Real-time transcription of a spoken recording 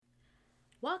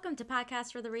Welcome to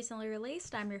Podcast for the Recently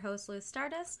Released. I'm your host, Liz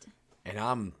Stardust. And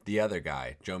I'm the other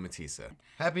guy, Joe Matissa.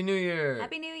 Happy New Year!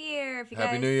 Happy New Year!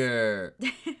 Happy New Year!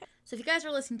 So if you guys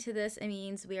are listening to this, it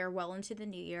means we are well into the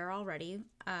new year already,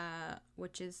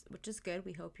 which is good.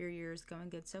 We hope your year is going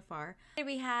good so far.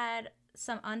 We had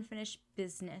some unfinished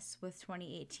business with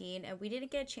 2018, and we didn't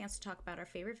get a chance to talk about our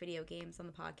favorite video games on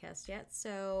the podcast yet,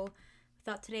 so we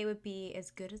thought today would be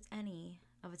as good as any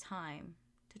of a time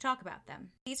to talk about them.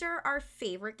 These are our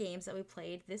favorite games that we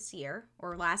played this year,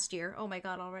 or last year. Oh my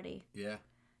god, already.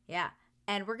 Yeah.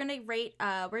 And we're gonna rate,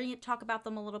 we're gonna talk about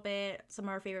them a little bit, some of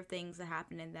our favorite things that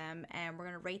happened in them, and we're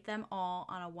gonna rate them all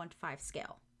on a 1 to 5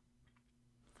 scale.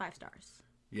 5 stars.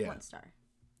 Yeah. 1 star.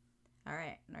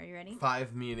 Alright, are you ready?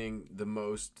 5 meaning the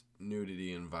most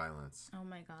nudity and violence. Oh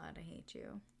my god, I hate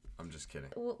you. I'm just kidding.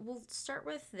 We'll start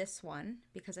with this one,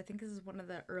 because I think this is one of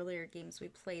the earlier games we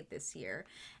played this year,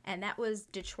 and that was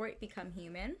Detroit Become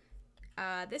Human.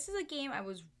 This is a game I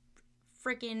was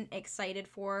freaking excited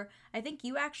for. I think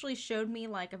you actually showed me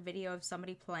like a video of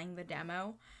somebody playing the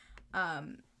demo,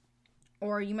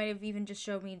 or you might have even just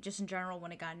showed me just in general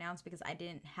when it got announced, because I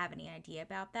didn't have any idea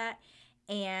about that.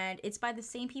 And it's by the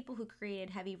same people who created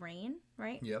Heavy Rain,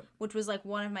 right? Yep. Which was like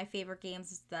one of my favorite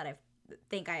games that I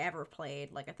think I ever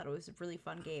played. Like, I thought it was a really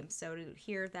fun game. So to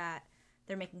hear that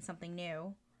they're making something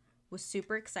new was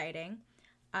super exciting.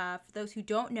 For those who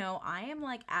don't know, I am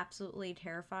like absolutely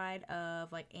terrified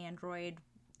of like Android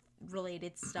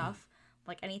related stuff.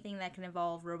 Like anything that can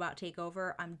involve robot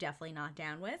takeover, I'm definitely not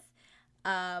down with.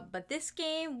 But this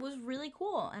game was really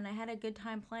cool, and I had a good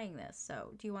time playing this.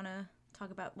 So do you want to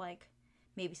talk about like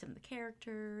maybe some of the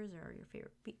characters or your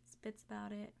favorite bits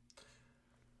about it?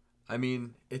 I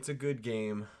mean, it's a good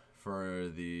game for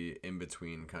the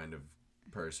in-between kind of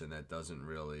person that doesn't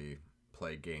really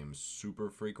play games super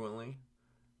frequently,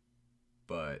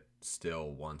 but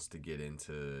still wants to get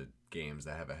into games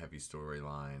that have a heavy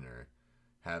storyline or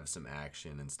have some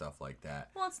action and stuff like that.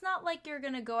 Well, it's not like you're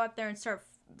going to go out there and start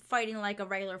fighting like a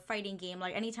regular fighting game.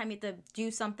 Like, anytime you have to do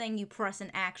something, you press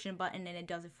an action button and it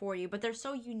does it for you. But they're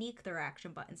so unique, their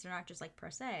action buttons. They're not just like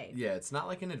press A. Yeah, it's not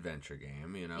like an adventure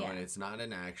game, you know, Yeah. and it's not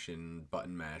an action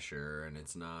button masher, and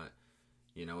it's not,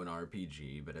 you know, an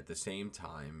RPG. But at the same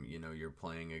time, you know, you're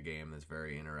playing a game that's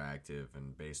very interactive,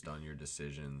 and based on your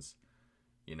decisions,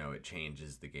 you know, it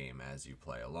changes the game as you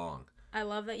play along. I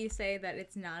love that you say that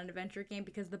it's not an adventure game,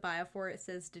 because the bio for it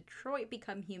says Detroit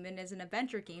Become Human is an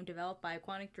adventure game developed by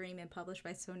Quantic Dream and published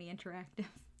by Sony Interactive.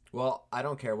 Well, I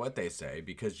don't care what they say,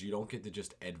 because you don't get to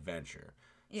just adventure.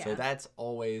 Yeah. So that's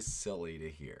always silly to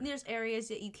hear. There's areas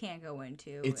that you can't go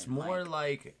into. It's and, more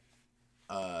like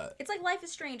it's like Life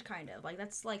is Strange, kind of. Like,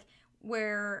 that's like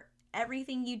where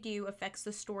everything you do affects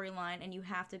the storyline, and you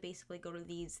have to basically go to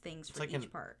these things for like each an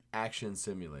part. action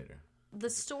simulator. The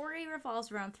story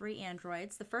revolves around 3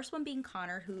 androids. The first one being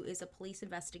Connor, who is a police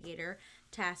investigator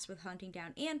tasked with hunting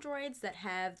down androids that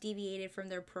have deviated from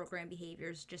their program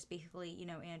behaviors. Just basically, you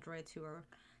know, androids who are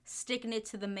sticking it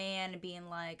to the man and being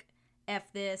like,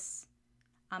 F this,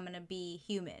 I'm gonna be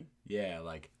human. Yeah,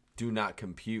 like, do not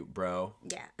compute, bro.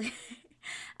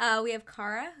 Yeah. We have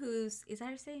Kara, is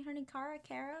that her saying her name? Kara?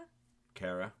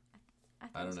 Kara? I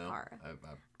thought I it don't was know. Kara.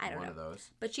 I don't one know. of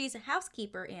those. But she's a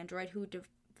housekeeper android who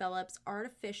develops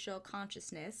artificial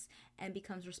consciousness and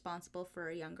becomes responsible for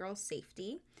a young girl's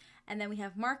safety. And then we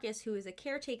have Marcus, who is a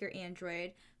caretaker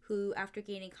android who, after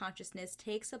gaining consciousness,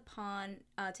 takes it upon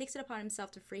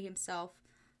himself to free himself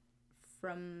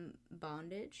from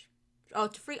bondage. Oh,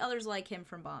 to free others like him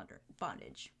from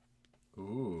bondage.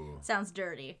 Ooh. Sounds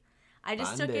dirty. I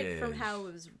just took it from Bondage. how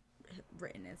it was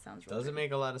written. It sounds really Doesn't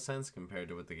make a lot of sense compared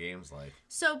to what the game's like.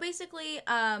 So basically,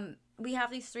 we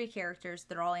have these 3 characters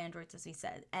that are all androids, as we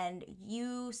said, and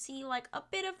you see like a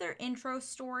bit of their intro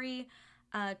story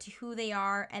to who they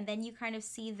are, and then you kind of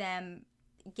see them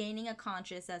gaining a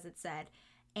conscious, as it said.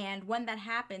 And when that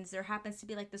happens, there happens to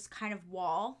be like this kind of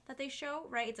wall that they show,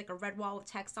 right? It's like a red wall with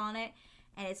text on it.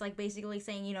 And it's like basically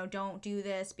saying, you know, don't do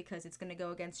this because it's going to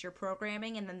go against your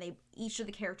programming. And then each of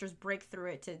the characters break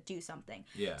through it to do something.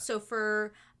 Yeah. So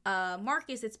for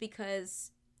Marcus, it's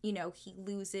because, you know, he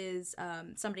loses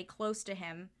somebody close to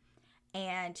him.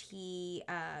 And he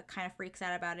kind of freaks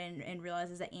out about it and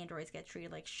realizes that androids get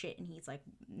treated like shit. And he's like,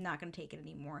 not going to take it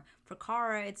anymore. For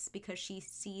Kara, it's because she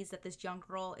sees that this young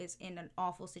girl is in an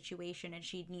awful situation and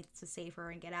she needs to save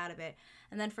her and get out of it.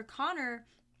 And then for Connor,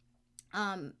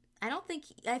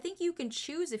 I think you can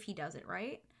choose if he does it,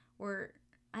 right? Or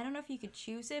I don't know if you could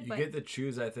choose it, You but get to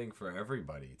choose, I think, for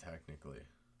everybody, technically.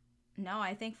 no,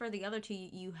 I think for the other 2,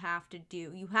 you have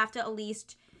to at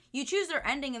least, you choose their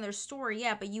ending and their story,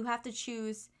 yeah, but you have to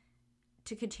choose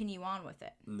to continue on with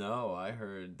it. No, I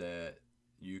heard that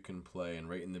you can play, and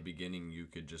right in the beginning, you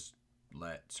could just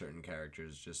let certain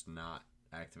characters just not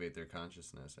activate their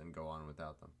consciousness and go on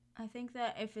without them. I think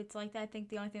that if it's like that, I think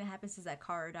the only thing that happens is that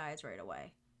Kara dies right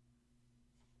away.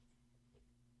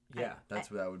 Yeah, that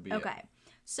would be okay. it.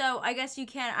 So I guess you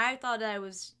can. I thought that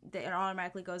it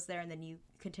automatically goes there and then you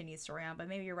continue the story on, but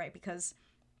maybe you're right because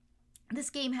this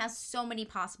game has so many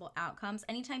possible outcomes.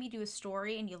 Anytime you do a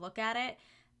story and you look at it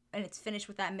and it's finished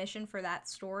with that mission for that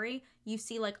story, you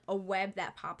see like a web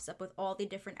that pops up with all the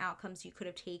different outcomes you could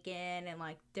have taken and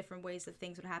like different ways that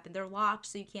things would happen. They're locked,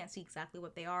 so you can't see exactly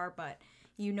what they are, but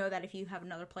you know that if you have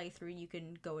another playthrough, you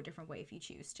can go a different way if you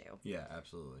choose to. Yeah,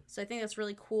 absolutely. So I think that's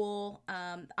really cool.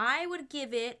 I would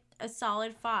give it a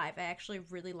solid 5. I actually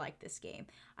really like this game.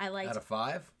 Out of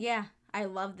 5? Yeah, I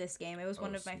love this game. It was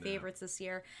one of my favorites this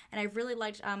year, and I really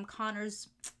liked Connor's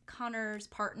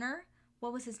partner.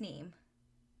 What was his name?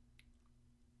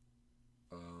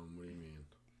 What do you mean?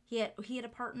 He had a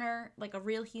partner, like a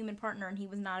real human partner, and he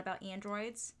was not about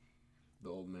androids. The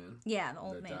old man? Yeah, the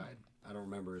old man. Died? I don't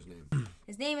remember his name.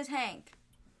 His name is Hank.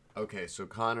 Okay, so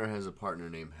Connor has a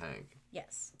partner named Hank.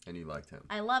 Yes. And you liked him.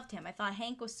 I loved him. I thought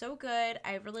Hank was so good.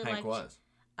 I really liked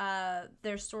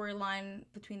their storyline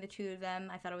between the two of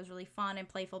them. I thought it was really fun and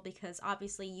playful because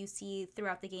obviously you see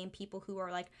throughout the game people who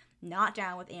are like not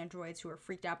down with androids, who are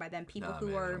freaked out by them, people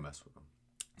who are don't mess with them.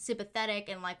 Sympathetic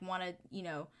and like want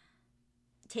to,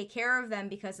 take care of them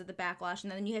because of the backlash,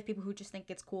 and then you have people who just think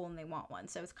it's cool and they want one.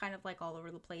 So it's kind of like all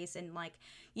over the place, and like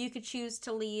you could choose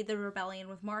to lead the rebellion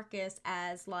with Marcus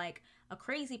as like a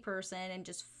crazy person and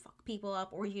just fuck people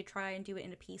up, or you could try and do it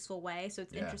in a peaceful way. So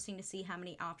it's interesting to see how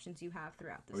many options you have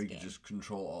throughout this game. Or you could just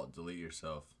Control Alt Delete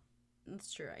yourself.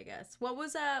 That's true, I guess. What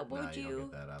was what would you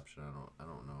don't get that option. I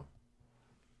don't know.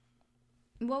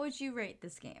 What would you rate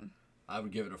this game? I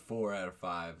would give it a 4 out of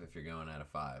 5 if you're going out of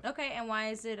 5. Okay, and why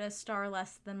is it a star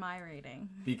less than my rating?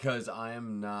 Because I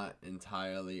am not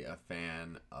entirely a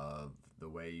fan of the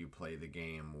way you play the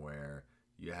game where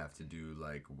you have to do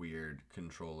like weird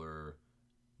controller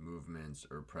movements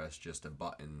or press just a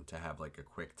button to have like a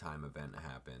quick time event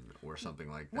happen or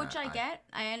something like that. Which I get.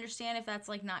 I understand if that's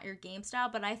like not your game style,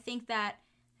 but I think that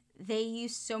they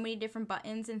use so many different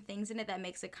buttons and things in it that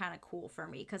makes it kind of cool for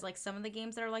me. Because like some of the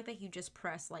games that are like that, you just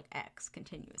press like X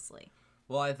continuously.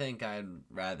 Well, I think I'd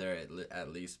rather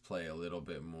at least play a little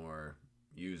bit more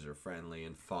user-friendly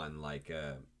and fun like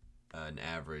an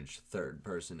average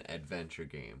third-person adventure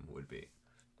game would be.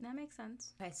 That makes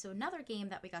sense. Okay, so another game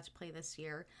that we got to play this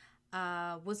year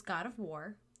was God of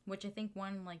War, which I think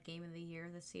won like Game of the Year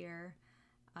this year.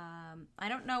 I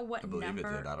don't know what number. I believe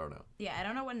it did. I don't know. Yeah, I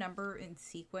don't know what number in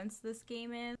sequence this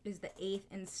game is. Is the 8th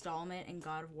installment in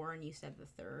God of War, and you said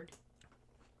the 3rd?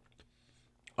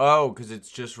 Oh, because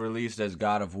it's just released as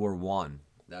God of War 1.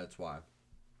 That's why.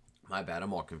 My bad.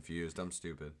 I'm all confused. I'm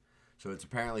stupid. So it's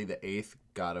apparently the 8th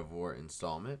God of War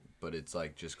installment, but it's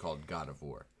like just called God of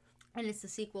War. And it's the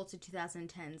sequel to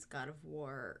 2010's God of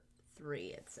War 3,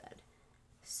 it said.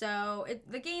 So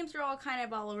the games are all kind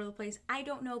of all over the place. I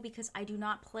don't know because I do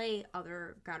not play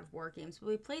other God of War games. But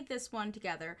we played this one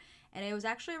together, and it was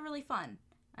actually really fun.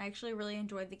 I actually really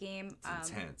enjoyed the game. It's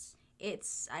intense.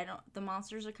 The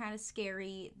monsters are kind of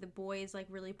scary. The boy is like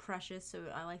really precious, so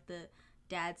I like the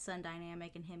dad-son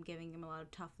dynamic and him giving him a lot of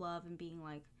tough love and being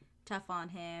like tough on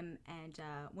him. And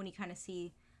when you kind of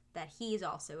see that he's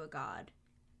also a god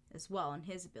as well and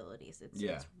his abilities,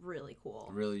 it's really cool.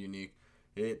 Really unique.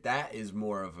 That is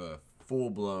more of a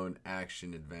full-blown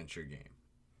action-adventure game.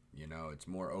 You know, it's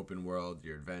more open world,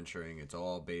 you're adventuring, it's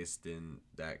all based in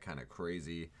that kind of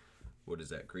crazy, what is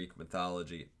that, Greek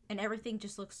mythology. And everything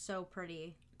just looks so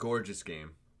pretty. Gorgeous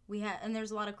game. And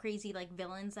there's a lot of crazy, like,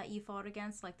 villains that you fought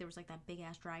against. Like, there was, like, that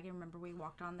big-ass dragon, remember we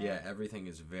walked on there? Yeah, everything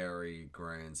is very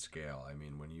grand scale. I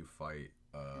mean, when you fight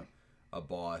a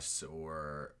boss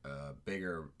or a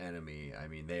bigger enemy, I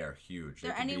mean, they are huge.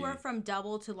 They're anywhere from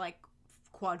double to, like,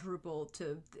 quadruple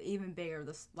to even bigger,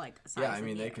 this like size. Yeah, I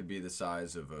mean they could be the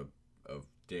size of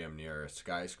damn near a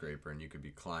skyscraper, and you could be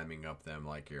climbing up them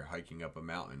like you're hiking up a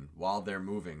mountain while they're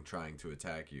moving, trying to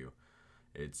attack you.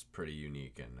 It's pretty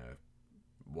unique and a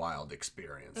wild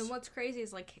experience. And what's crazy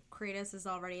is like Kratos is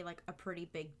already like a pretty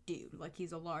big dude. Like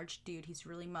he's a large dude. He's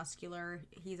really muscular.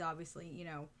 He's obviously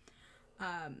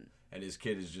and his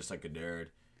kid is just like a nerd.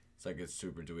 It's like a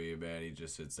super dweeb, man. He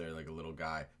just sits there like a little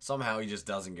guy. Somehow he just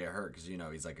doesn't get hurt because,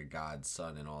 he's like a god's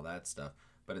son and all that stuff.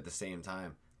 But at the same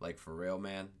time, like for real,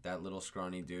 man, that little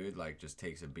scrawny dude, like, just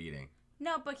takes a beating.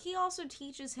 No, but he also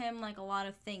teaches him, like, a lot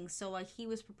of things. So, like, he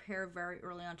was prepared very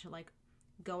early on to, like,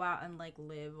 go out and like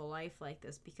live a life like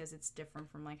this because it's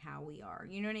different from like how we are.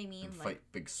 You know what I mean? And like fight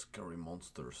big scary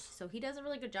monsters. So he does a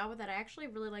really good job with that. I actually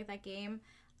really like that game.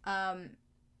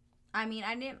 I mean,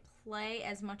 I didn't play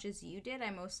as much as you did.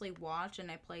 I mostly watched and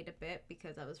I played a bit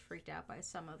because I was freaked out by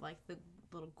some of like the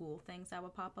little ghoul things that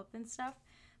would pop up and stuff.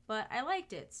 But I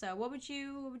liked it. So what would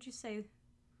you say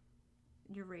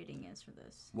your rating is for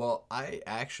this? Well, I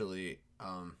actually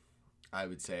I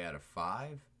would say out of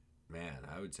 5, man,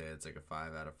 I would say it's like a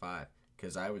 5 out of 5.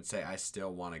 Because I would say I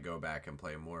still want to go back and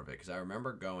play more of it. Because I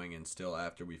remember going and still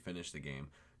after we finished the game,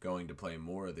 going to play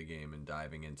more of the game and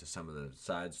diving into some of the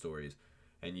side stories.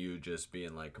 And you just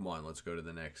being like, come on, let's go to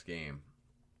the next game.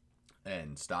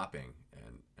 And stopping.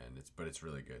 And it's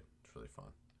really good. It's really fun.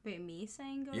 Wait, me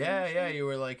saying go? Yeah, you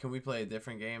were like, can we play a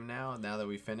different game now that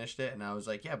we finished it? And I was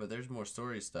like, yeah, but there's more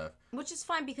story stuff. Which is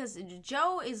fine because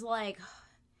Joe is like,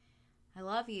 I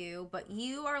love you, but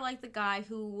you are like the guy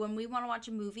who, when we want to watch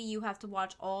a movie, you have to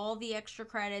watch all the extra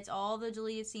credits, all the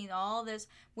deleted scenes, all this,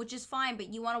 which is fine,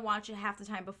 but you want to watch it half the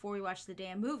time before we watch the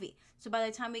damn movie. So by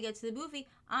the time we get to the movie,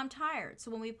 I'm tired.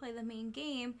 So when we play the main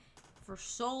game for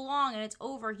so long and it's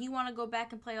over, you want to go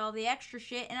back and play all the extra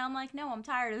shit, and I'm like, no, I'm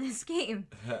tired of this game.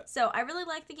 So I really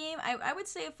like the game. I would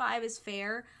say a 5 is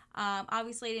fair.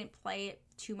 Obviously, I didn't play it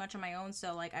too much on my own,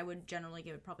 so like I would generally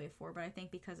give it probably a 4, but I think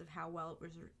because of how well it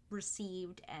was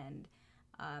received and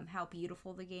how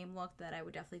beautiful the game looked, that I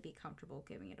would definitely be comfortable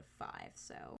giving it a 5.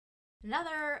 So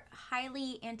another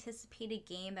highly anticipated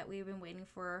game that we've been waiting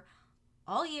for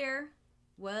all year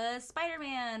was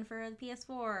Spider-Man for the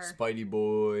PS4. Spidey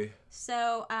boy.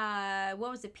 So what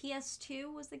was it?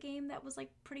 PS2 was the game that was like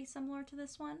pretty similar to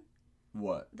this one.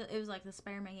 What? It was like the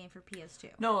Spider-Man game for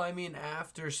PS2. No, I mean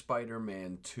after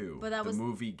Spider-Man 2, but that the was,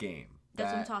 movie game.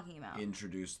 That's what I'm talking about.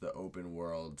 Introduced the open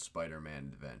world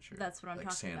Spider-Man adventure. That's what I'm like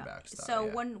talking about. sandbox style, So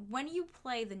yeah. when you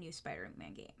play the new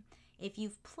Spider-Man game, if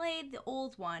you've played the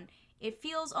old one, it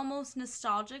feels almost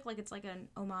nostalgic, like it's like an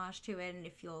homage to it, and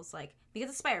it feels like, because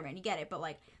it's Spider-Man, you get it, but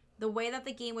like the way that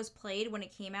the game was played when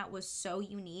it came out was so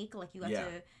unique. Like you got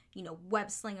to, you know, web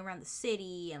sling around the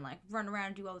city and like run around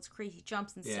and do all those crazy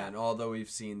jumps and stuff. Yeah, and although we've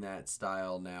seen that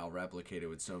style now replicated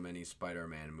with so many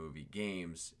Spider-Man movie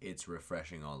games, it's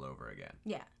refreshing all over again.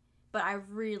 Yeah. But I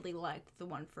really liked the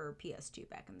one for PS2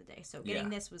 back in the day. So getting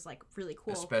this was like really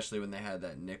cool. Especially when they had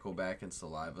that Nickelback and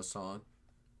Saliva song.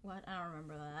 What? I don't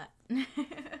remember that.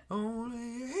 Only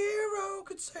a hero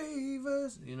could save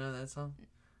us. You know that song?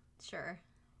 Sure.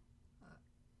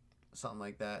 Something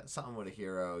like that. Something with a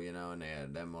hero, you know, and they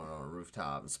had them on a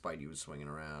rooftop and Spidey was swinging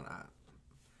around.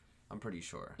 I'm pretty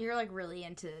sure. You're like really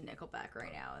into Nickelback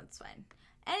right now. It's fine.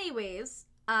 Anyways,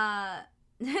 talking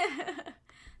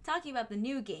about the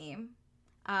new game,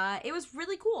 it was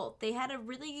really cool. They had a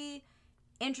really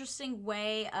interesting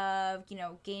way of, you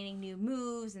know, gaining new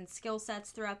moves and skill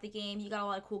sets throughout the game. You got a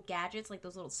lot of cool gadgets, like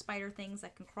those little spider things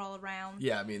that can crawl around.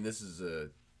 Yeah, I mean, this is a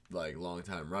like long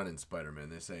time running Spider-Man.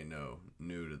 This ain't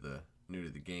new to the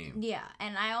game. Yeah,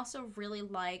 and I also really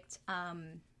liked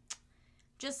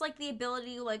just like the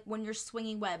ability, like when you're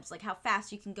swinging webs, like how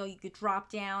fast you can go. You could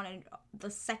drop down, and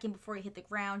the second before you hit the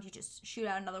ground, you just shoot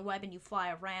out another web and you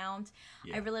fly around.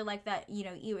 Yeah. I really like that, you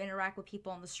know, you interact with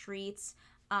people on the streets.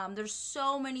 There's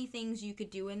so many things you could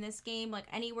do in this game. Like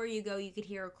anywhere you go, you could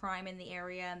hear a crime in the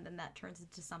area, and then that turns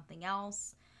into something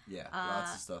else. Yeah,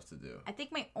 lots of stuff to do. I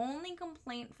think my only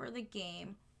complaint for the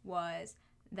game was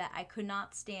that I could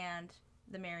not stand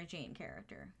the Mary Jane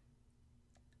character.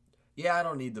 Yeah, I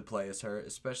don't need to play as her,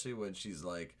 especially when she's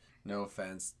like, no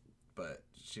offense, but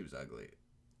she was ugly.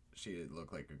 She didn't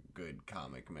look like a good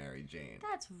comic Mary Jane.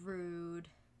 That's rude.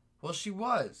 Well, she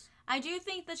was. I do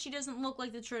think that she doesn't look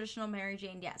like the traditional Mary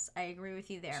Jane. Yes, I agree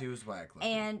with you there. She was whack looking.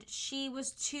 And she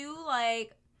was too,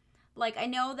 like, I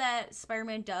know that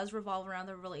Spider-Man does revolve around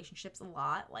their relationships a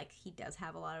lot. Like, he does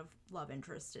have a lot of love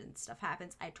interest and stuff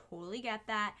happens. I totally get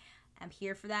that. I'm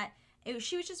here for that.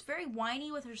 She was just very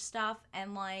whiny with her stuff,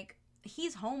 and, like,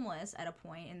 he's homeless at a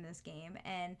point in this game,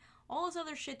 and all this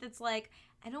other shit that's, like,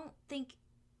 I don't think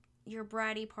your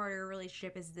bratty part of your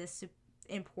relationship is this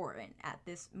important at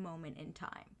this moment in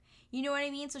time. You know what I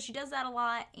mean? So she does that a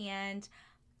lot, and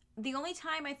the only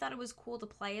time I thought it was cool to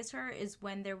play as her is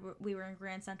when we were in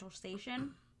Grand Central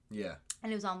Station. Yeah.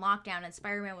 And it was on lockdown, and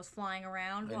Spider-Man was flying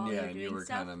around while they were doing you were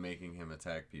stuff. kind of making him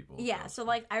attack people. Yeah, so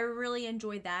like I really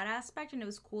enjoyed that aspect, and it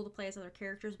was cool to play as other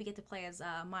characters. We get to play as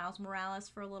Miles Morales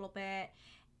for a little bit,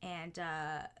 and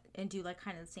do like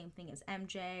kind of the same thing as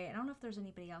MJ. I don't know if there's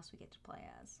anybody else we get to play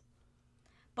as.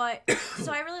 But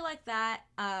so I really like that.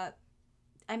 I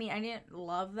mean, I didn't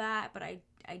love that, but I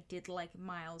did like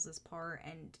Miles's part,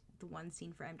 and the one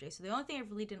scene for MJ. So the only thing I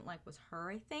really didn't like was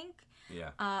her, I think.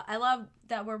 Yeah. I love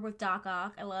that we're with Doc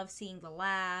Ock. I love seeing the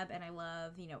lab, and I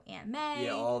love, Aunt May.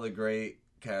 Yeah, all the great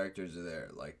characters are there.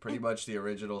 Like, pretty much the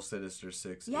original Sinister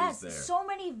Six is there. Yes, so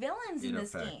many villains in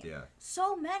this game. Yeah.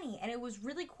 So many. And it was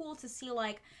really cool to see,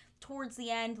 like, towards the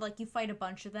end, like, you fight a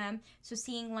bunch of them. So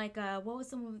seeing, like, what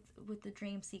was the one with the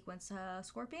dream sequence?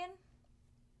 Scorpion?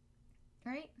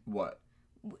 Right? What?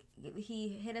 He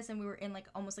hit us and we were in, like,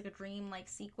 almost like a dream-like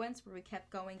sequence where we kept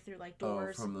going through, like,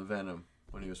 doors. Oh, from the Venom.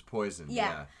 When he was poisoned.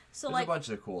 Yeah. So, there's like, a bunch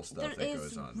of cool stuff that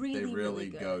goes on. Really, they really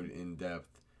good. go in depth.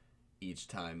 Each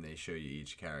time they show you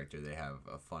each character, they have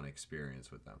a fun experience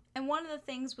with them. And one of the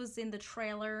things was in the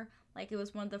trailer, like it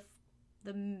was one of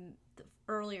the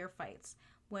earlier fights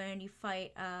when you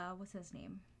fight what's his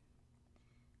name?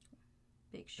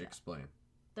 Big Shot. Explain.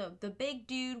 The big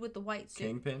dude with the white suit.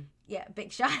 Kingpin? Yeah,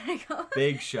 Big Shot.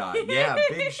 Big Shot. Yeah,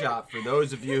 Big Shot. For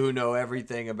those of you who know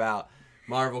everything about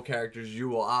Marvel characters, you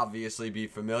will obviously be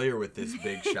familiar with this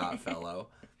Big Shot fellow.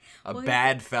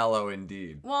 Bad fellow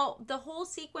indeed. Well, the whole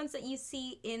sequence that you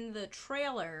see in the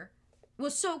trailer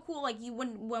was so cool. Like,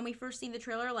 when we first seen the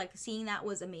trailer, like, seeing that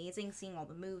was amazing. Seeing all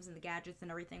the moves and the gadgets and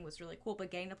everything was really cool.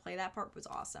 But getting to play that part was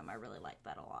awesome. I really liked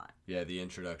that a lot. Yeah, the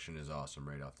introduction is awesome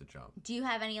right off the jump. Do you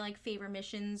have any, like, favorite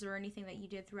missions or anything that you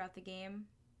did throughout the game?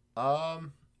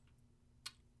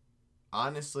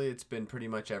 Honestly, it's been pretty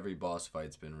much every boss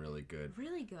fight's been really good.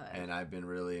 Really good. And I've been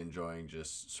really enjoying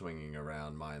just swinging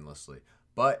around mindlessly.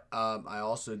 But I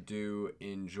also do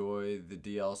enjoy the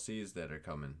DLCs that are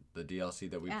coming. The DLC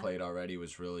that we played already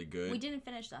was really good. We didn't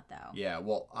finish that, though. Yeah,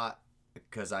 well,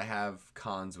 because I have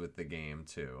cons with the game,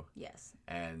 too. Yes.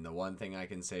 And the one thing I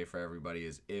can say for everybody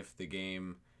is if the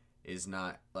game is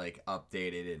not, like,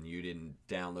 updated and you didn't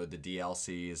download the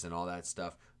DLCs and all that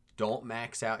stuff, don't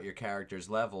max out your character's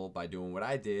level by doing what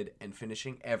I did and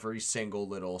finishing every single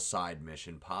little side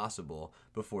mission possible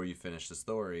before you finish the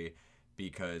story,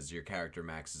 because your character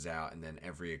maxes out and then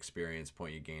every experience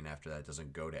point you gain after that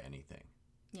doesn't go to anything.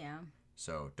 Yeah.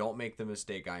 So don't make the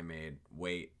mistake I made.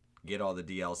 Wait, get all the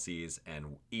DLCs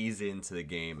and ease into the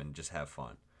game and just have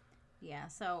fun. Yeah,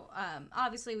 so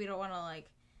obviously we don't want to,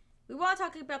 we want to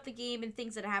talk about the game and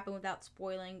things that happen without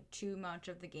spoiling too much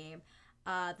of the game.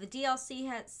 The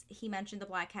DLC he mentioned the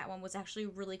Black Cat one was actually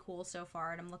really cool so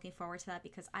far, and I'm looking forward to that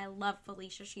because I love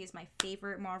Felicia. She is my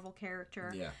favorite Marvel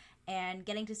character. Yeah. And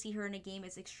getting to see her in a game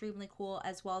is extremely cool,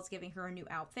 as well as giving her a new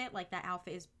outfit. Like, that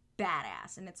outfit is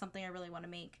badass, and it's something I really want to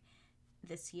make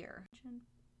this year.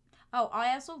 Oh,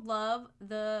 I also love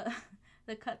the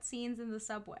cutscenes in the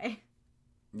subway.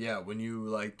 Yeah, when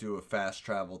you, do a fast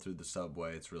travel through the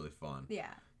subway, it's really fun.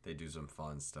 Yeah. They do some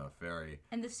fun stuff.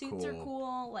 And the suits are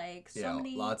cool.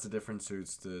 Many... lots of different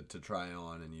suits to try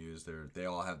on and use. They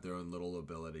all have their own little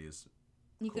abilities.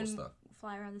 You cool can stuff.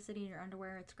 Fly around the city in your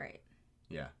underwear. It's great.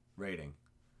 Yeah. Rating.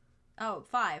 Oh,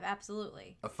 5,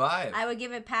 absolutely. A 5? I would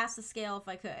give it past the scale if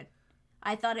I could.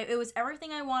 I thought it was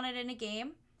everything I wanted in a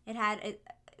game. It had,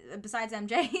 besides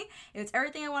MJ, it was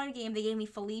everything I wanted in a game. They gave me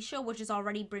Felicia, which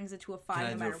already brings it to a 5 no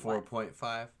matter what. Can I do a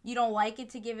 4.5? You don't like it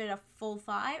to give it a full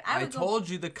 5? I told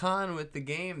you the con with the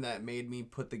game that made me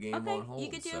put the game on hold. You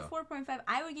could do a 4.5.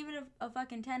 I would give it a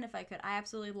fucking 10 if I could. I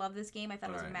absolutely love this game. I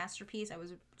thought it was a masterpiece. I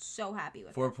was so happy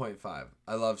with it. 4.5.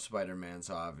 I love Spider-Man,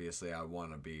 so obviously I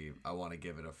want to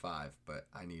give it a 5, but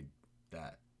I need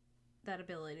that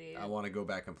ability. I want to go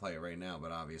back and play it right now,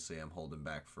 but obviously I'm holding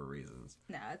back for reasons.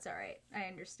 No, it's all right. I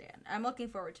understand. I'm looking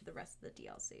forward to the rest of the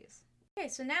DLCs. Okay,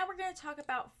 so now we're going to talk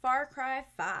about Far Cry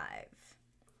 5.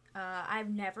 I've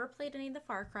never played any of the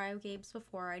Far Cry games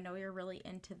before. I know you're really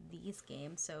into these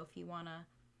games, so if you want to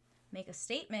make a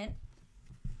statement.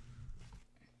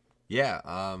 Yeah,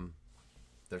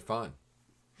 they're fun.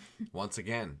 Once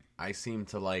again, I seem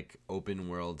to like open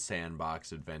world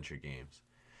sandbox adventure games.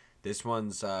 This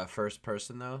one's first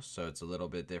person, though, so it's a little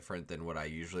bit different than what I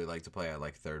usually like to play. I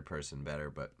like third person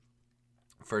better, but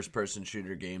first person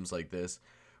shooter games like this,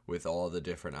 with all the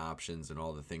different options and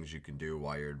all the things you can do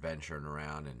while you're adventuring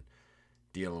around and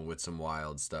dealing with some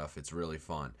wild stuff, it's really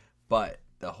fun. But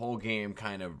the whole game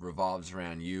kind of revolves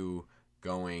around you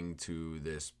going to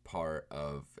this part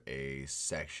of a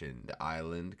section, the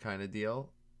island kind of deal,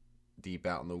 deep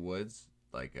out in the woods,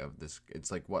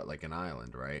 it's like an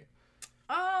island, right?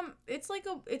 It's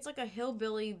like a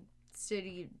hillbilly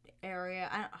city area.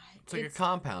 It's like a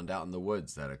compound out in the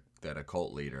woods that a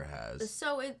cult leader has.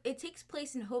 So it takes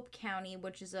place in Hope County,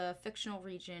 which is a fictional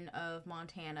region of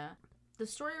Montana. The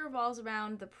story revolves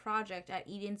around the project at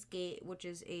Eden's Gate, which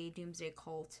is a doomsday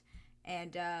cult,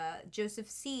 and Joseph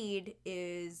Seed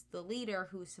is the leader,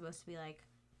 who's supposed to be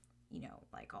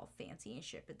like all fancy and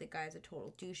shit, but the guy's a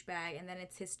total douchebag. And then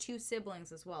it's his 2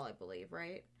 siblings as well, I believe,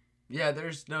 right? Yeah,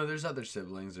 there's other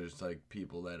siblings. There's like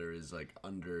people that are his like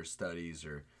understudies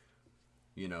or,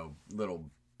 little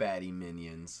baddie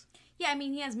minions. Yeah, I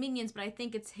mean, he has minions, but I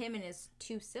think it's him and his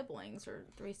 2 siblings or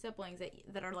 3 siblings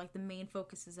that are like the main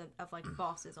focuses of like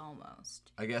bosses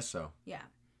almost. I guess so. Yeah.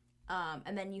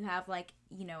 And then you have like,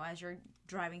 as you're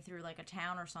driving through like a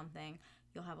town or something,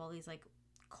 you'll have all these like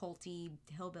culty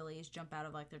hillbillies jump out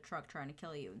of like their truck trying to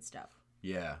kill you and stuff.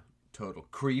 Yeah, total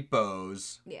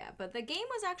creepos. Yeah, but the game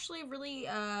was actually really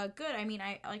good. I mean,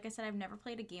 like I said, I've never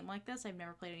played a game like this. I've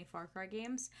never played any Far Cry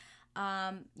games.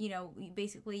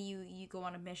 Basically you go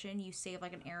on a mission, you save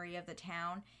like an area of the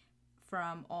town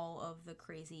from all of the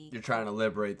crazy... You're trying to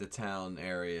liberate the town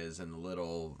areas and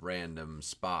little random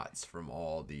spots from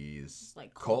all these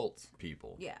like cult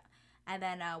people. Yeah. And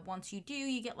then once you do,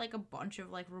 you get like a bunch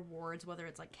of like rewards, whether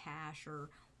it's like cash or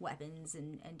weapons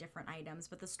and different items.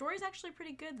 But the story's actually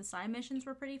pretty good. The side missions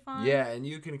were pretty fun. Yeah, and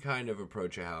you can kind of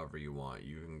approach it however you want.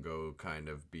 You can go kind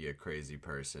of be a crazy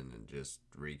person and just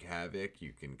wreak havoc.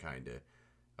 You can kind of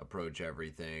approach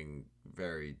everything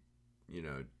very,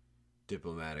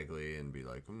 diplomatically and be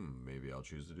like, maybe I'll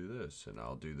choose to do this. And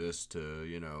I'll do this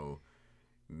to,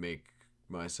 make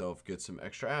myself get some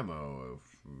extra ammo,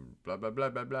 blah blah blah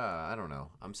blah blah. I don't know,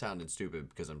 I'm sounding stupid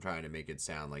because I'm trying to make it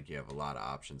sound like you have a lot of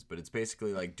options, but it's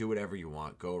basically like do whatever you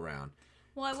want, go around,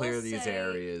 clear these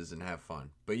areas and have fun.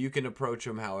 But you can approach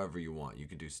them however you want. You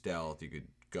could do stealth, you could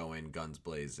go in guns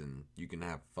blazing, you can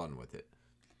have fun with it.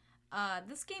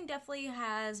 This game definitely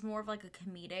has more of like a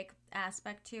comedic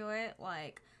aspect to it.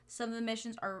 Like some of the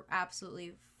missions are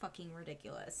absolutely fucking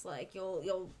ridiculous. Like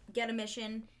you'll get a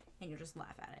mission and you'll just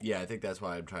laugh at it. Yeah, I think that's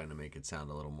why I'm trying to make it sound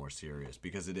a little more serious,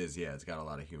 because it is, it's got a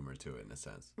lot of humor to it in a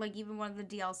sense. Like, even one of the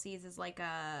DLCs is like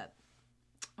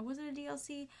was it a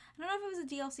DLC? I don't know if it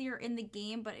was a DLC or in the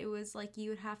game, but it was like you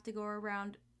would have to go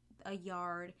around a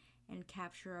yard and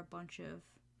capture a bunch of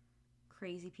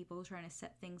crazy people trying to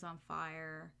set things on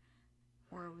fire.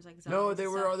 Or it was like zombies.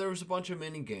 No, there was a bunch of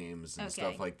mini games and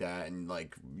stuff like that, and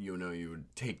like you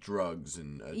would take drugs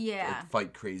and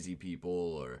fight crazy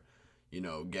people, or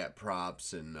get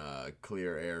props and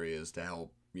clear areas to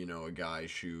help, a guy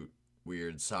shoot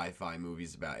weird sci-fi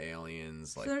movies about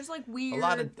aliens. Like, so there's like weird...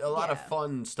 A lot of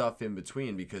fun stuff in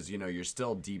between, because, you're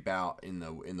still deep out in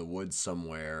the woods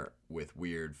somewhere with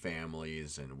weird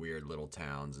families and weird little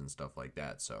towns and stuff like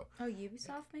that, so... Oh,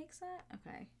 Ubisoft makes that?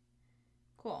 Okay.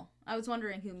 Cool. I was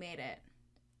wondering who made it.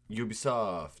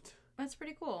 Ubisoft. That's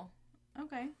pretty cool.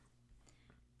 Okay.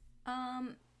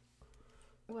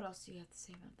 What else do you have to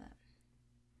say about that?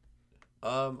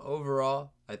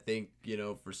 Overall, I think,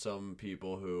 for some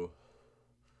people who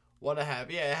want to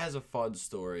have, it has a fun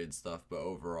story and stuff, but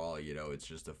overall, it's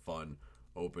just a fun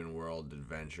open world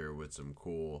adventure with some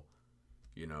cool,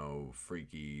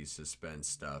 freaky suspense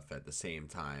stuff at the same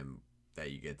time that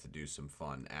you get to do some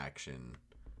fun action,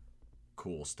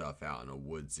 cool stuff out in a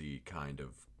woodsy kind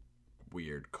of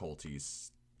weird culty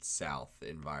south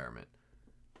environment.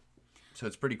 So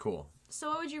it's pretty cool. So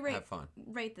what would you rate? Have fun.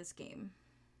 Rate this game?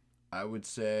 I would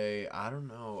say, I don't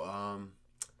know,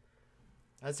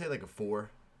 I'd say like a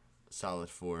 4, solid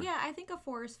 4. Yeah, I think a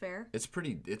 4 is fair. It's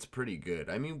pretty good.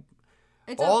 I mean,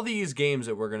 all these games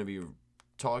that we're going to be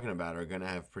talking about are going to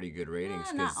have pretty good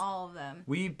ratings. Not all of them.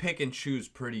 We pick and choose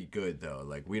pretty good, though.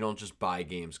 Like, we don't just buy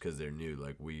games because they're new.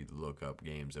 Like, we look up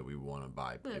games that we want to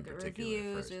buy in particular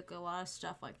reviews, first. we look at a lot of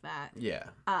stuff like that. Yeah.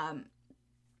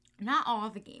 Not all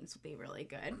of the games will be really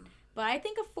good, but I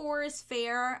think a 4 is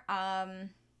fair.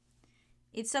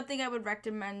 It's something I would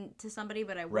recommend to somebody,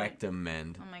 but I wouldn't.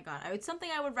 Recommend. Oh my god. It's something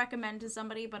I would recommend to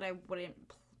somebody, but I wouldn't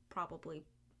probably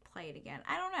play it again.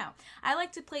 I don't know. I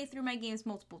like to play through my games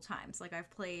multiple times. Like, I've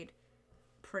played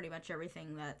pretty much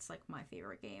everything that's, like, my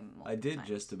favorite game I did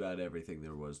just about everything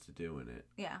there was to do in it.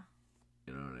 Yeah.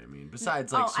 You know what I mean?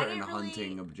 Besides, like, certain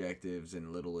hunting objectives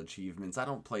and little achievements. I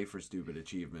don't play for stupid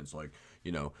achievements like,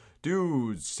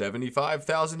 dude,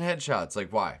 75,000 headshots.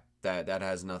 Like, why? That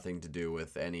has nothing to do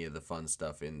with any of the fun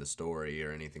stuff in the story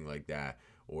or anything like that,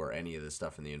 or any of the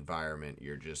stuff in the environment.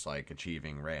 You're just, like,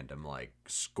 achieving random, like,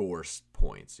 score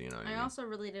points, you know what I mean? also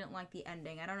really didn't like the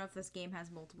ending. I don't know if this game has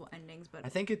multiple endings, but... I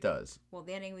think it does. Well,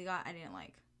 the ending we got, I didn't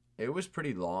like. It was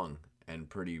pretty long and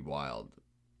pretty wild,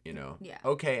 Yeah.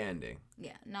 Okay ending.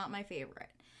 Yeah, not my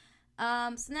favorite.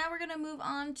 So now we're going to move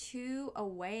on to A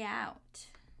Way Out.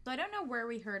 So I don't know where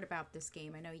we heard about this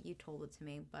game. I know you told it to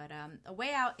me, but A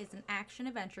Way Out is an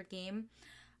action-adventure game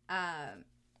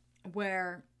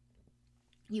where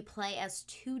you play as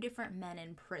 2 different men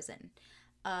in prison.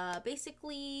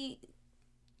 Basically,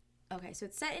 okay, so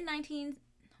it's set in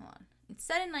hold on. It's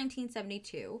set in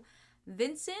 1972.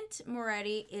 Vincent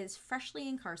Moretti is freshly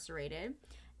incarcerated.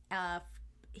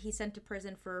 He's sent to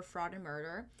prison for fraud and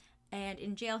murder. And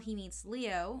in jail, he meets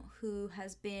Leo, who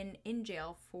has been in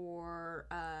jail for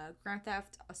grand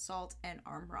theft, assault, and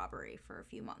armed robbery for a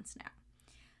few months now.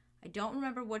 I don't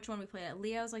remember which one we played at.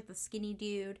 Leo's like the skinny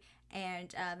dude,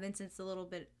 and Vincent's a little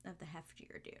bit of the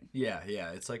heftier dude. Yeah.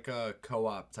 It's like a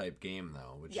co-op type game,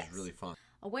 though, which is really fun.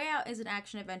 A Way Out is an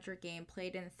action-adventure game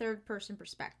played in a third-person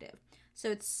perspective.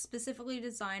 So it's specifically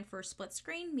designed for split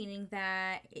screen, meaning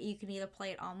that you can either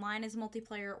play it online as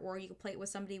multiplayer or you can play it with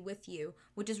somebody with you,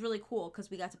 which is really cool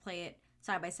because we got to play it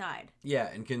side by side. Yeah,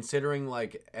 and considering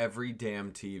like every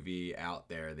damn TV out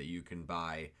there that you can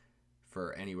buy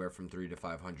for anywhere from $300 to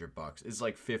 $500 is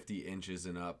like 50 inches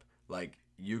and up, like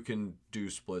you can do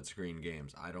split screen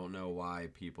games. I don't know why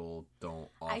people don't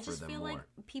offer them more. I just feel like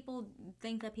people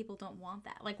think that people don't want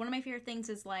that. Like one of my favorite things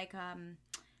is like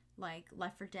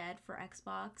Left 4 Dead for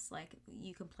Xbox. Like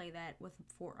you can play that with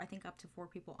up to 4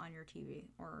 people on your TV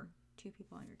or 2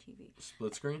 people on your TV.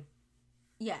 Split screen?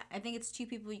 Yeah, I think it's 2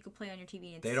 people you could play on your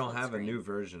TV. And they don't have a new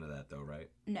version of that though,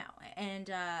 right? No,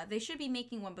 and they should be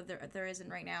making one, but there isn't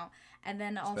right now. And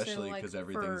then also especially because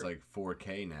everything's like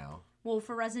 4K now. Well,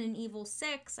 for Resident Evil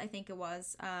 6, I think it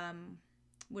was,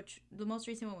 which the most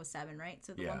recent one was 7, right?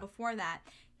 So the one before that,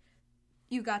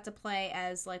 you got to play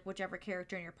as like whichever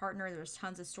character and your partner. There's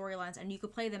tons of storylines, and you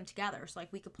could play them together. So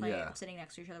like we could play sitting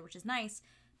next to each other, which is nice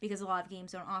because a lot of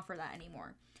games don't offer that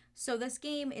anymore. So this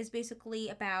game is basically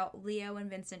about Leo and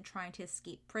Vincent trying to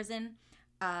escape prison.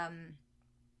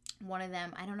 One of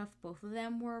them, I don't know if both of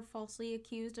them were falsely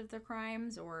accused of their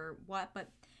crimes or what, but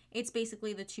it's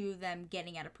basically the 2 of them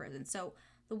getting out of prison. So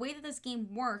the way that this game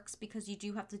works, because you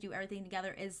do have to do everything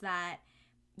together, is that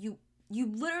you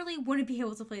literally wouldn't be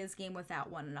able to play this game without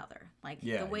one another. Like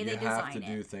the way they design it. You have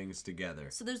to do things together.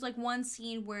 So there's like one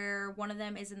scene where one of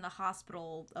them is in the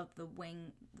hospital of the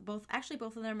wing. Both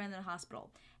of them are in the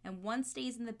hospital. And one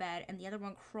stays in the bed and the other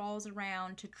one crawls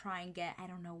around to try and get, I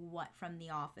don't know what, from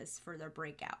the office for their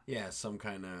breakout. Yeah, some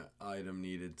kind of item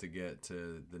needed to get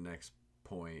to the next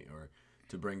point or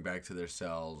to bring back to their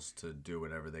cells to do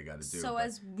whatever they got to do. So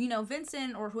as,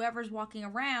 Vincent or whoever's walking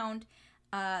around,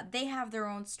 they have their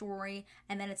own story,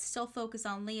 and then it's still focused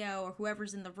on Leo or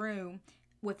whoever's in the room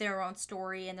with their own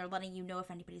story, and they're letting you know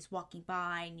if anybody's walking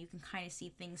by, and you can kind of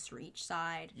see things through each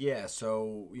side. Yeah,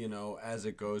 so, as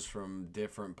it goes from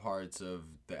different parts of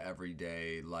the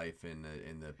everyday life in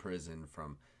the prison,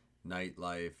 from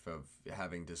nightlife of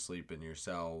having to sleep in your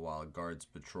cell while guards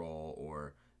patrol,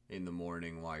 or in the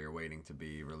morning while you're waiting to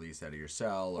be released out of your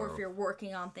cell. Or if you're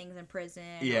working on things in prison.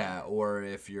 Yeah, or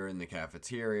if you're in the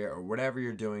cafeteria or whatever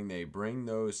you're doing, they bring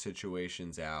those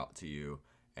situations out to you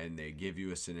and they give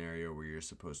you a scenario where you're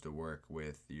supposed to work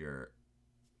with your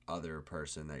other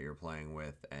person that you're playing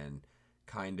with and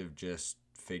kind of just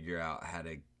figure out how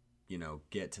to,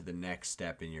 get to the next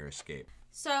step in your escape.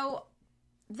 So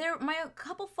my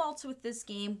couple faults with this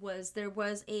game was there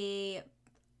was a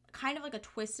kind of like a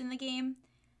twist in the game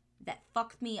that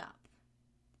fucked me up.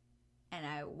 And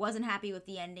I wasn't happy with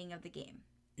the ending of the game.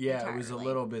 Yeah, entirely. It was a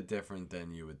little bit different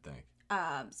than you would think.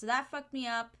 So that fucked me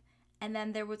up. And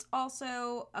then there was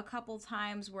also a couple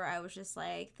times where I was just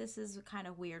like, this is kind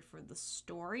of weird for the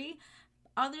story.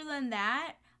 Other than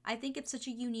that, I think it's such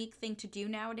a unique thing to do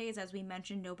nowadays. As we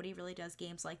mentioned, nobody really does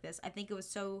games like this. I think it was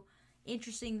so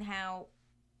interesting how,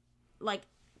 like,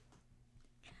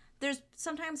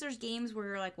 sometimes there's games where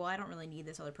you're like, well, I don't really need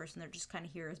this other person. They're just kind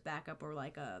of here as backup, or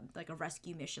like a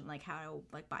rescue mission, like how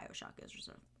like BioShock is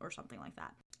or something like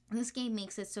that. This game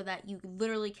makes it so that you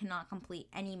literally cannot complete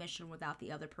any mission without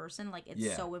the other person. Like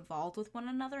it's so involved with one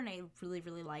another, and I really,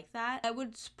 really like that. I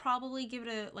would probably give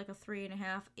it a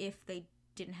 3.5 if they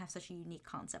didn't have such a unique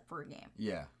concept for a game.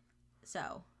 Yeah.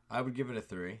 So I would give it a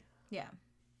 3. Yeah.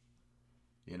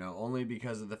 Only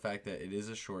because of the fact that it is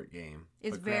a short game.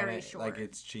 It's very short. Like,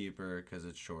 it's cheaper because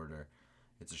it's shorter.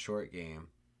 It's a short game.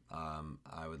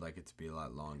 I would like it to be a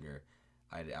lot longer.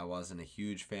 I wasn't a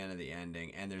huge fan of the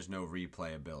ending, and there's no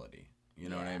replayability. You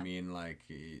know what I mean? Like,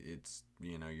 it's,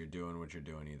 you're doing what you're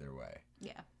doing either way.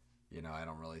 Yeah. I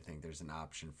don't really think there's an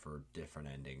option for different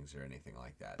endings or anything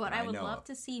like that. But I would love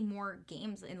to see more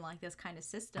games in, like, this kind of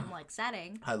system, like,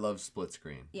 setting. I love split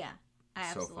screen. Yeah. I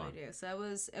absolutely do. So that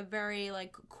was a very,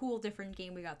 like, cool, different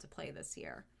game we got to play this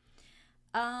year.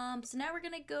 So now we're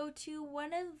going to go to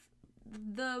one of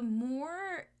the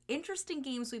more interesting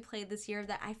games we played this year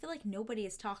that I feel like nobody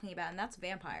is talking about, and that's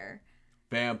Vampire.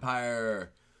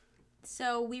 Vampire!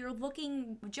 So we were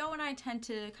looking, Joe and I tend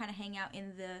to kind of hang out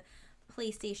in the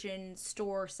PlayStation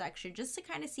Store section just to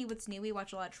kind of see what's new. We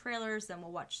watch a lot of trailers, then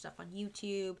we'll watch stuff on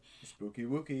YouTube. Spooky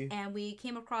wookie. And we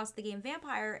came across the game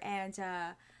Vampire, and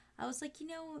I was like,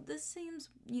 this seems,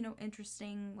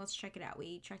 interesting. Let's check it out.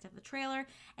 We checked out the trailer,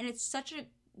 and it's such a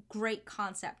great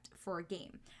concept for a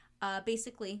game.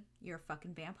 Basically, you're a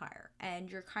fucking vampire, and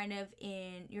you're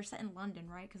you're set in London,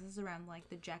 right? Because this is around, like,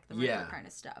 the Jack the Ripper kind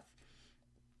of stuff.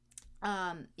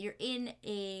 You're in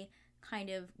a kind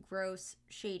of gross,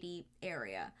 shady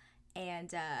area,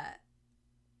 and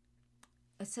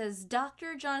it says,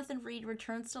 Dr. Jonathan Reed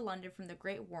returns to London from the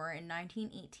Great War in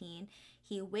 1918.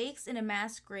 He awakes in a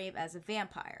mass grave as a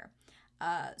vampire.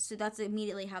 So that's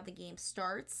immediately how the game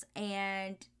starts,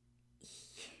 and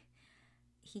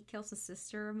he kills his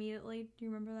sister immediately. Do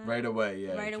you remember that? Right away,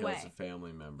 yeah. Right he away. kills a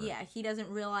family member. Yeah, he doesn't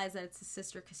realize that it's his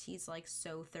sister because he's, like,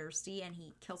 so thirsty, and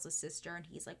he kills his sister, and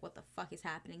he's like, what the fuck is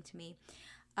happening to me?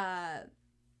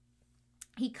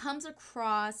 He comes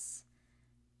across...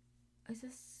 Is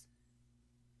this...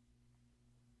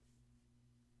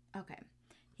 Okay.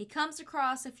 He comes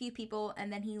across a few people,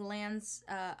 and then he lands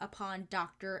upon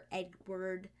Dr.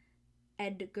 Edgar...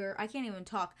 I can't even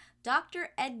talk.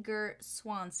 Dr. Edgar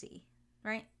Swansea.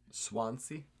 Right?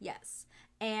 Swansea? Yes.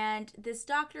 And this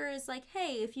doctor is like,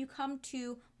 hey, if you come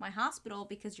to my hospital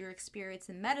because you're experienced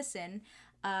in medicine,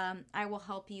 I will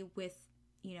help you with,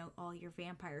 all your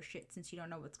vampire shit since you don't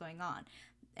know what's going on.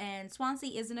 And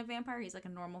Swansea isn't a vampire. He's like a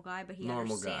normal guy, but he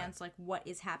understands like what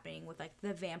is happening with like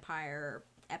the vampire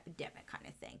epidemic kind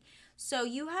of thing. So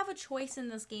you have a choice in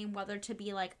this game whether to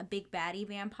be like a big baddie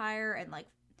vampire and like,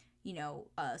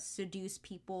 seduce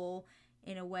people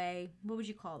in a way. What would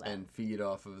you call that? And feed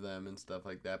off of them and stuff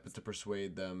like that, but to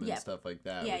persuade them and stuff like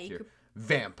that with your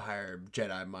vampire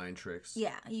Jedi mind tricks.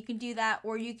 Yeah, you can do that,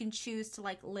 or you can choose to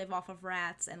like live off of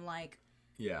rats and like...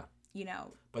 Yeah.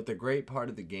 But the great part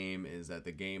of the game is that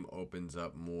the game opens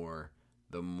up more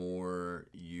the more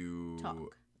you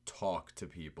talk to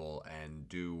people and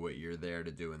do what you're there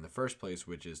to do in the first place,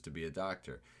 which is to be a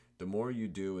doctor. The more you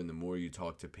do and the more you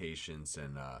talk to patients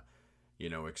and,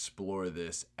 explore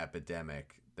this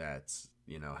epidemic that's,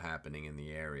 happening in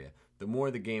the area, the more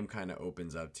the game kind of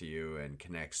opens up to you and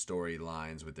connects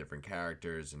storylines with different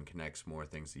characters and connects more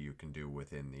things that you can do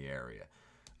within the area.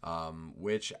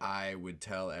 Which I would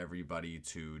tell everybody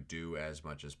to do as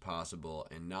much as possible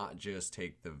and not just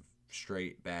take the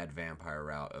straight bad vampire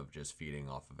route of just feeding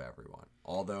off of everyone.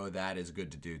 Although that is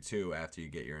good to do too after you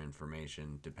get your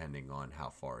information, depending on how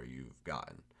far you've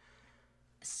gotten.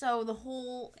 So the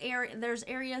whole area, there's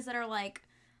areas that are like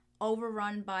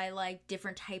overrun by like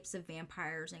different types of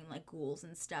vampires and like ghouls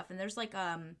and stuff. And there's like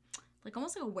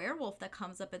almost like a werewolf that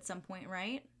comes up at some point,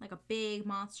 right? Like a big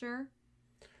monster.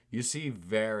 You see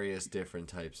various different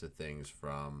types of things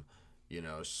from,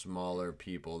 smaller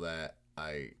people that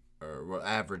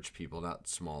average people, not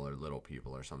smaller little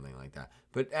people or something like that,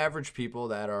 but average people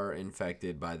that are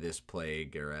infected by this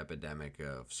plague or epidemic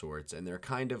of sorts, and they're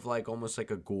kind of like almost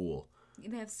like a ghoul.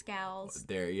 They have scowls.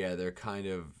 They're kind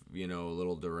of, a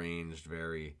little deranged,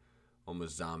 very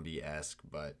almost zombie-esque,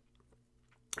 but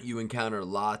you encounter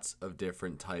lots of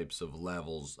different types of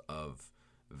levels of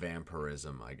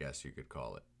vampirism, I guess you could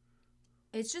call it.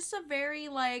 It's just a very,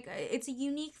 it's a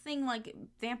unique thing. Like,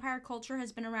 vampire culture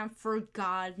has been around for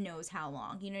God knows how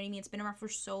long. You know what I mean? It's been around for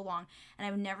so long. And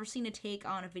I've never seen a take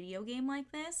on a video game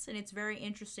like this. And it's very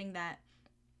interesting that...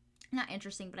 Not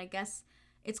interesting, but I guess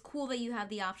it's cool that you have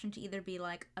the option to either be,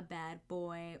 like, a bad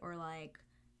boy or, like,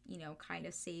 kind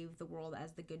of save the world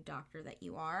as the good doctor that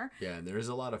you are. Yeah, and there is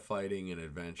a lot of fighting and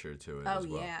adventure to it as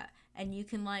well. Oh, yeah. And you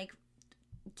can, like...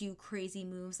 do crazy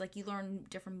moves. Like, you learn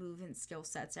different move and skill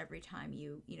sets every time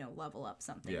you level up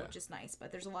something, which is nice.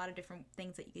 But there's a lot of different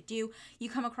things that you could do. You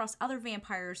come across other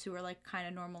vampires who are like kind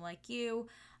of normal like you,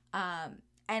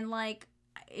 and like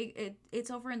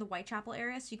it's over in the Whitechapel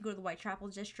area, so you can go to the Whitechapel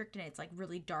district, and it's like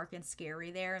really dark and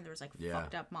scary there, and there's like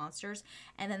fucked up monsters.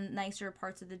 And then nicer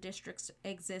parts of the districts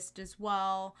exist as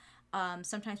well.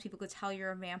 Sometimes people could tell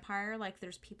you're a vampire. Like,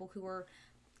 there's people who are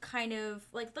kind of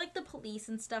like the police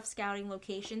and stuff scouting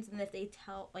locations, and if they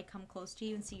come close to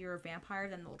you and see you're a vampire,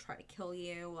 then they'll try to kill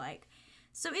you. Like,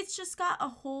 so it's just got a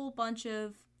whole bunch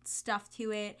of stuff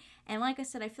to it. And like I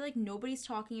said, I feel like nobody's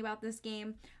talking about this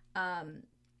game.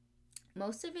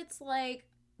 Most of it's like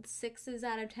 6s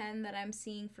out of 10 that I'm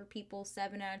seeing for people,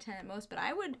 7 out of 10 at most. But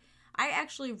I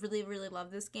actually really, really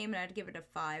love this game, and I'd give it a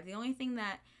 5. The only thing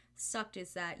that sucked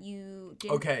is that you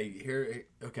didn't...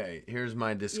 Here's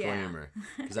my disclaimer,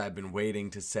 because I've been waiting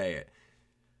to say it.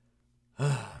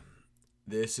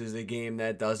 This is a game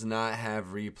that does not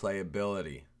have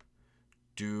replayability.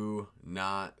 Do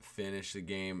not finish the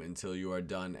game until you are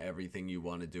done everything you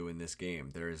want to do in this game.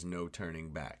 There is no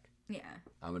turning back. Yeah.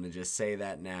 I'm going to just say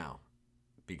that now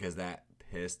because that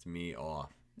pissed me off.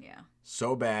 Yeah.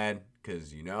 So bad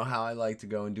because you know how I like to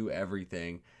go and do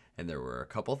everything. And there were a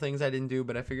couple things I didn't do,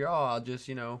 but I figure, I'll just,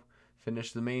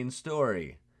 finish the main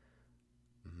story.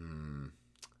 I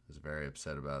was very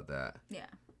upset about that. Yeah.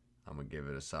 I'm going to give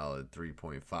it a solid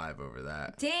 3.5 over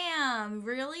that. Damn,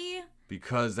 really?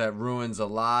 Because that ruins a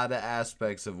lot of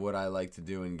aspects of what I like to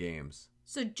do in games.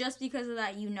 So just because of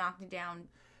that, you knocked it down?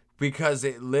 Because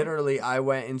I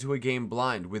went into a game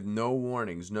blind with no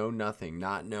warnings, no nothing,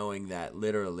 not knowing that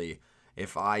literally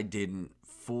if I didn't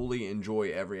fully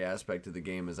enjoy every aspect of the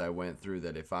game as I went through,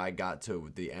 that if I got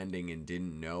to the ending and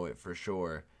didn't know it for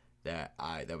sure, that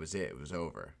was it was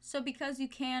over. So because you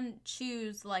can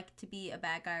choose like to be a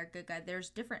bad guy or good guy, there's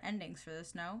different endings for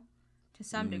this, no? To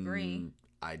some degree.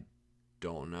 I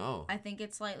don't know. I think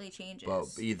it slightly changes. But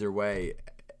either way,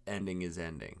 ending is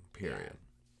ending, period.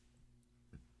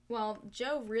 Yeah. Well,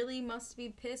 Joe really must be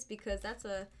pissed because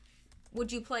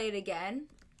would you play it again?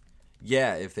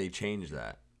 Yeah, if they changed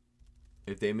that.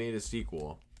 If they made a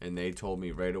sequel and they told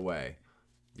me right away,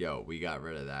 yo, we got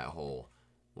rid of that whole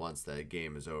once that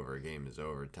game is over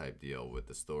type deal with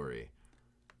the story.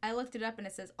 I looked it up and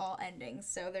it says all endings.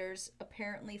 So there's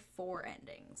apparently 4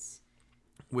 endings.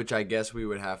 Which I guess we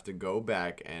would have to go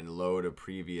back and load a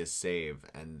previous save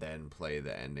and then play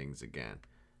the endings again.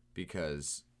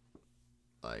 Because,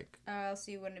 else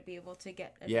you wouldn't be able to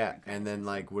get and then,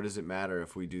 what does it matter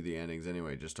if we do the endings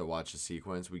anyway? Just to watch the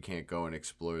sequence? We can't go and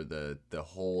explore the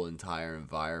whole entire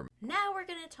environment. Now we're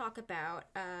going to talk about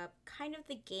kind of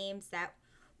the games that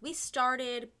we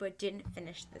started but didn't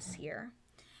finish this year.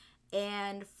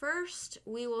 And first,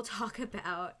 we will talk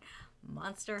about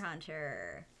Monster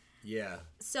Hunter. Yeah.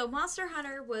 So Monster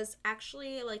Hunter was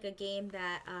actually a game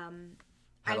that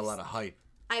had a lot of hype.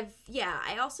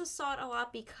 I also saw it a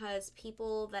lot because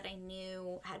people that I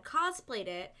knew had cosplayed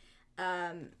it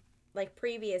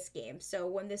previous games. So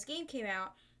when this game came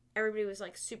out, everybody was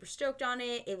super stoked on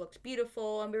it. It looked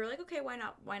beautiful, and we were like, okay, why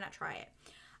not try it?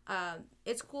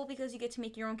 It's cool because you get to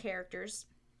make your own characters.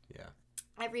 Yeah.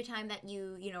 Every time that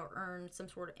you earn some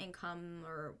sort of income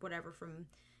or whatever from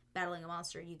battling a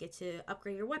monster, you get to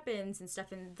upgrade your weapons and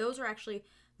stuff, and those are actually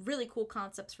really cool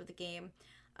concepts for the game.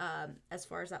 As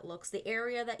far as that looks, the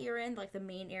area that you're in, the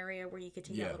main area where you could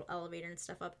take that little elevator and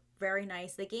stuff up, very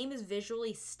nice. The game is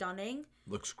visually stunning.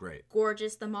 Looks great.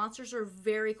 Gorgeous. The monsters are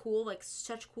very cool,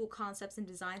 such cool concepts and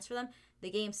designs for them.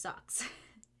 The game sucks.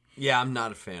 Yeah, I'm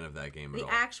not a fan of that game at all.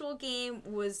 The actual game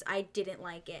I didn't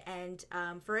like it, and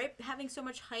for it having so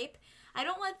much hype, I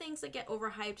don't let things that get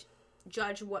overhyped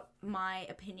judge what my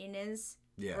opinion is,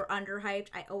 or underhyped.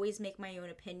 I always make my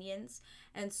own opinions,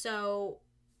 and so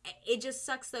it just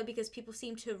sucks though because people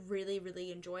seem to really,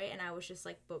 really enjoy it, and I was just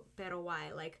like, but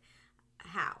why?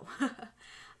 How?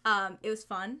 It was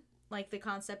fun. The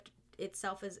concept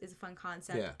itself is a fun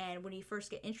concept, and when you first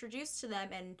get introduced to them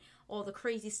and all the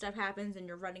crazy stuff happens and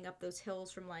you're running up those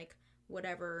hills from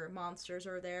whatever monsters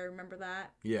are there, remember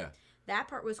that? Yeah. That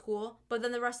part was cool, but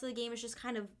then the rest of the game is just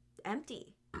kind of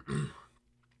empty.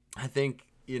 I think,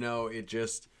 it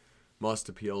just must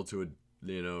appeal to a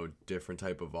different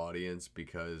type of audience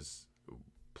because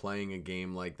playing a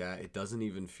game like that, it doesn't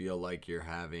even feel like you're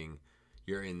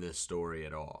in this story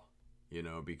at all,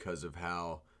 because of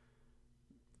how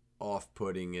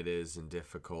off-putting it is and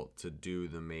difficult to do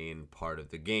the main part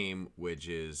of the game, which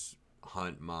is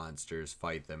hunt monsters,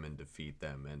 fight them and defeat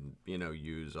them, and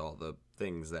use all the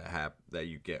things that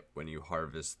you get when you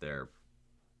harvest their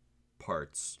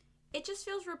parts. It just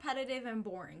feels repetitive and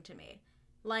boring to me.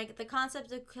 The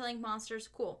concept of killing monsters,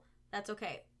 cool. That's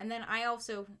okay. And then I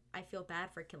feel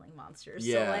bad for killing monsters.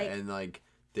 Yeah, so and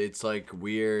it's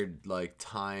weird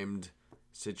timed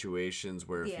situations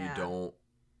where if you don't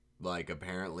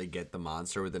apparently get the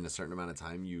monster within a certain amount of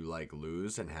time, you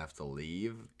lose and have to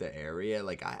leave the area.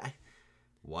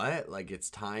 What? It's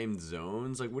timed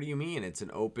zones? What do you mean? It's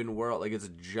an open world. It's a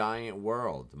giant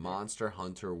world. Monster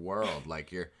Hunter world.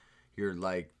 You're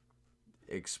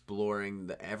exploring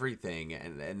everything,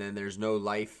 and then there's no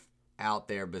life out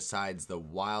there besides the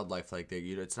wildlife.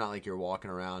 It's not like you're walking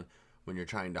around when you're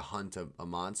trying to hunt a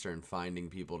monster and finding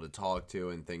people to talk to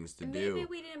and things to do. Maybe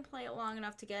we didn't play it long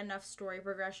enough to get enough story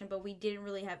progression, but we didn't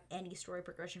really have any story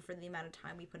progression for the amount of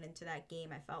time we put into that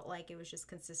game. I felt like it was just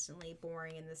consistently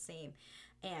boring and the same.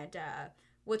 And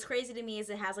what's crazy to me is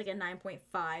it has a 9.5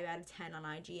 out of 10 on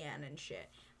IGN and shit.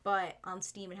 But on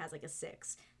Steam it has a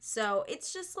 6. So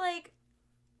it's just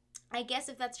I guess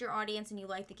if that's your audience and you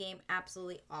like the game,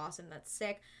 absolutely awesome. That's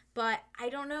sick. But I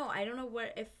don't know. I don't know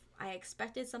I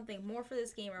expected something more for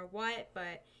this game or what,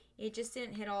 but it just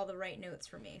didn't hit all the right notes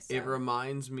for me. So. It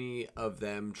reminds me of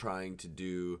them trying to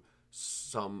do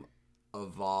some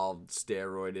evolved,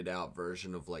 steroided out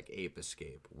version of like Ape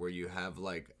Escape, where you have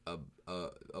like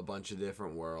a bunch of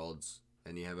different worlds,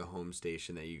 and you have a home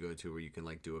station that you go to where you can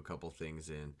like do a couple things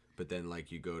in, but then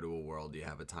like you go to a world, you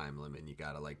have a time limit, and you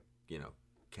gotta like, you know,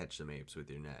 catch some apes with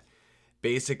your net.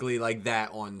 Basically like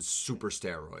that on super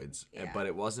steroids. Yeah. But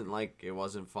it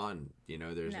wasn't fun. You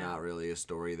know, there's not really a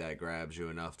story that grabs you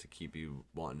enough to keep you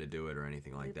wanting to do it or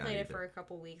anything like that. We played either. it for a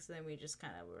couple weeks, and then we just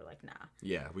kind of were like, nah.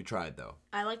 Yeah, we tried though.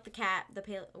 I like the cat,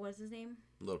 what's his name?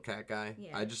 Little cat guy?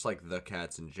 Yeah. I just like the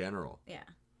cats in general. Yeah.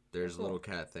 There's Cool. little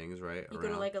cat things, right? You around.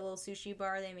 go to like a little sushi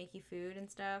bar, they make you food and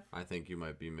stuff. I think you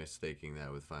might be mistaking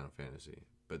that with Final Fantasy.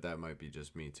 But that might be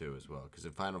just me too as well. Because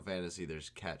in Final Fantasy, there's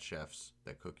cat chefs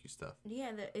that cook you stuff.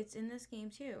 Yeah, it's in this game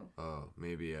too. Oh,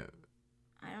 maybe. I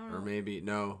don't know. Or maybe.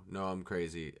 No, I'm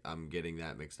crazy. I'm getting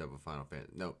that mixed up with Final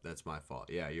Fantasy. Nope, that's my fault.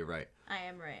 Yeah, you're right. I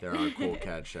am right. There are cool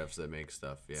cat chefs that make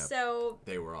stuff. Yeah. So.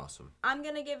 They were awesome. I'm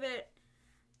going to give it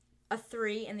a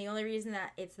 3, and the only reason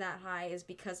that it's that high is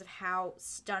because of how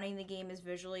stunning the game is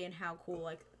visually and how cool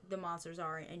like the monsters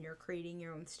are, and you're creating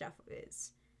your own stuff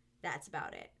is. That's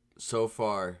about it. So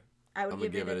far, I'm going to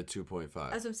give it a 2.5.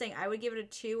 That's what I'm saying. I would give it a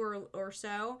 2 or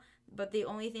so, but the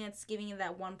only thing that's giving it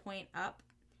that 1 point up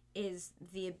is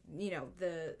the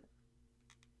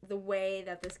way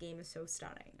that this game is so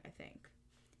stunning, I think,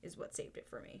 is what saved it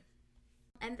for me.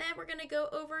 And then we're going to go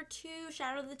over to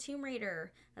Shadow of the Tomb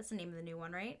Raider. That's the name of the new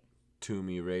one, right? Tomb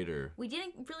Raider. We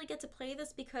didn't really get to play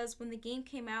this because when the game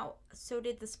came out, so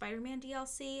did the Spider-Man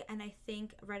DLC and I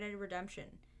think Red Dead Redemption.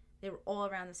 They were all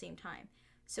around the same time.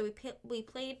 So we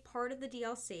played part of the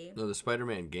DLC. No, the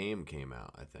Spider-Man game came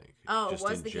out, I think. Oh, just it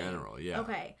was in the general, game. yeah.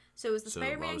 Okay, so it was the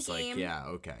Spider-Man I was game. like, yeah,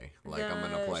 okay. Like, I'm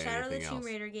going to play Shadow anything of the Tomb else.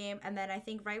 Raider game, and then I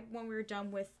think right when we were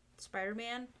done with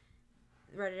Spider-Man,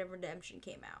 Red Dead Redemption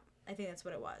came out. I think that's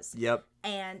what it was. Yep.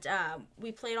 And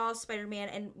we played all of Spider-Man,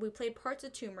 and we played parts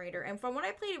of Tomb Raider. And from what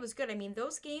I played, it was good. I mean,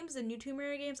 those games, the new Tomb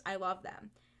Raider games, I love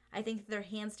them. I think they're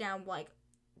hands down, like,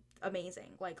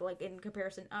 amazing. Like in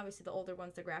comparison, obviously the older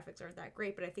ones, the graphics aren't that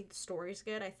great, but I think the story's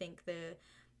good. I think the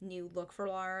new look for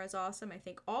Lara is awesome. I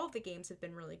think all of the games have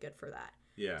been really good for that.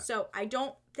 Yeah. So I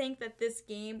don't think that this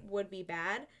game would be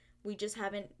bad. We just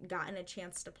haven't gotten a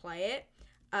chance to play it.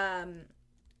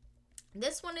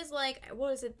 This one is like,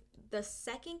 what is it? The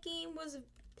second game was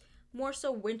more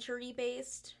so wintry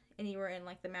based, and you were in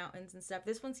like the mountains and stuff.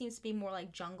 This one seems to be more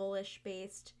like jungle-ish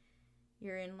based.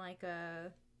 You're in like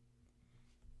a...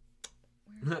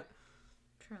 I'm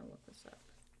trying to look this up.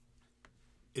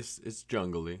 It's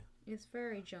jungly. It's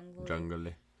very jungly.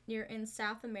 Jungly. You're in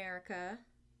South America.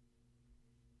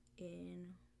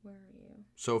 Where are you?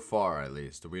 So far, at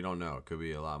least. We don't know. It could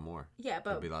be a lot more. Yeah,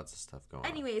 but... Could be lots of stuff going on.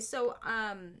 Anyway, so,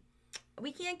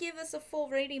 we can't give this a full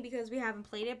rating because we haven't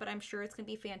played it, but I'm sure it's going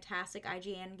to be fantastic.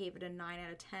 IGN gave it a 9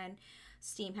 out of 10.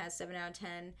 Steam has 7 out of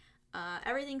 10.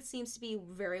 Everything seems to be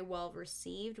very well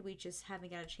received. We just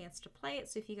haven't got a chance to play it.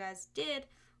 So if you guys did,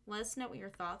 let us know what your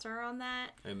thoughts are on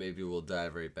that. And maybe we'll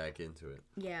dive right back into it.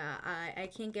 Yeah, I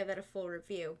can't give that a full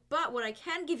review. But what I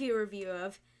can give you a review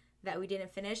of that we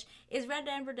didn't finish is Red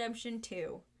Dead Redemption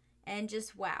 2. And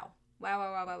just wow.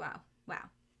 Wow.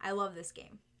 I love this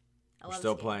game. We're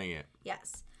still playing it.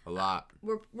 Yes. A lot.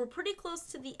 We're pretty close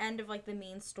to the end of like the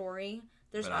main story.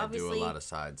 There's but obviously I do a lot of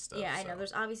side stuff. Yeah, I so know.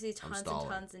 There's obviously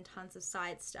tons of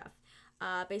side stuff.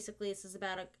 Basically, this is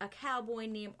about a cowboy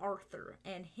named Arthur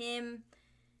and him,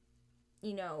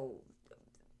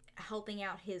 helping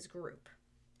out his group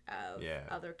of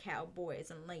other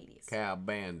cowboys and ladies. Cow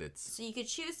bandits. So you could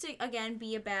choose to, again,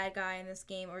 be a bad guy in this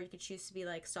game, or you could choose to be,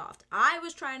 like, soft. I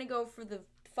was trying to go for the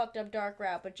fucked up dark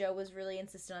route, but Joe was really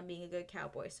insistent on being a good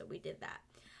cowboy, so we did that.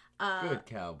 Good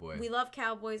cowboy. We love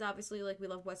cowboys, obviously. Like, we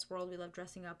love Westworld. We love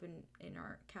dressing up in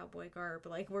our cowboy garb.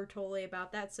 Like, we're totally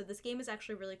about that. So this game is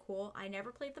actually really cool. I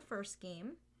never played the first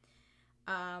game.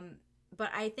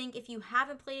 But I think if you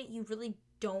haven't played it, you really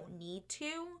don't need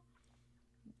to.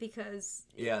 Because...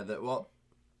 Yeah,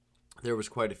 there was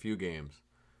quite a few games.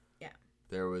 Yeah.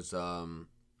 There was,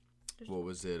 what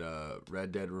was it?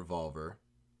 Red Dead Revolver.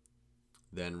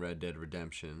 Then Red Dead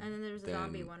Redemption. And then there was a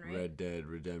zombie one, right? Red Dead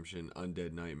Redemption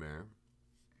Undead Nightmare.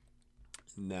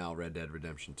 Now Red Dead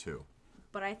Redemption 2.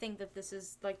 But I think that this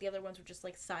is, like, the other ones were just,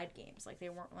 like, side games. Like, they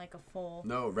weren't, like, a full...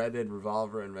 No, Red Dead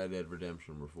Revolver and Red Dead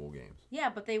Redemption were full games. Yeah,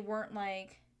 but they weren't,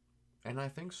 like... And I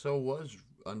think so was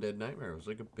Undead Nightmare. It was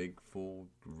like a big, full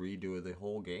redo of the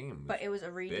whole game. But it was a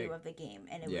redo of the game,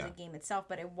 and it was a game itself,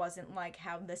 but it wasn't like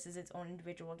how this is its own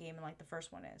individual game and like the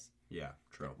first one is. Yeah,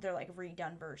 true. They're like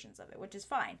redone versions of it, which is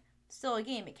fine. still a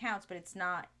game. It counts, but it's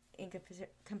not in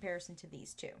comparison to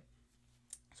these two.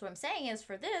 So what I'm saying is,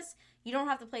 for this, you don't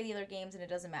have to play the other games, and it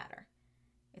doesn't matter.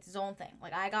 It's its own thing.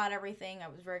 Like, I got everything. I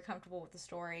was very comfortable with the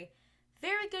story.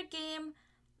 Very good game.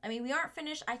 I mean, we aren't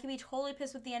finished. I could be totally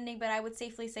pissed with the ending, but I would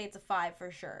safely say it's a 5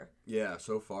 for sure. Yeah,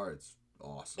 so far it's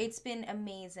awesome. It's been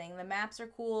amazing. The maps are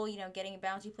cool. You know, getting a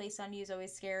bounty placed on you is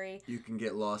always scary. You can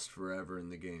get lost forever in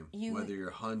the game. Whether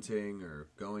you're hunting or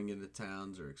going into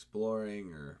towns or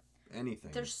exploring or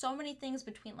anything. There's so many things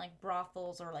between, like,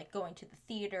 brothels or, like, going to the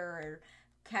theater or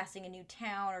casting a new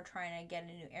town or trying to get a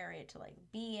new area to, like,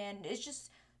 be in. It's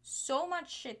just so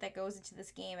much shit that goes into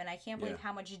this game, and I can't believe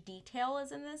how much detail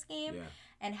is in this game,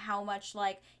 and how much,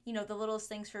 like, you know, the littlest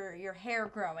things for your hair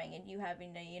growing and you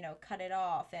having to, you know, cut it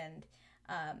off, and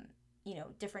you know,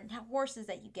 different horses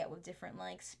that you get with different,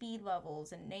 like, speed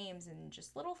levels and names, and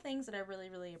just little things that I really,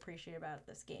 really appreciate about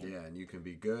this game. Yeah, and you can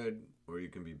be good or you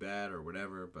can be bad or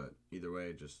whatever, but either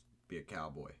way, just be a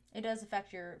cowboy. It does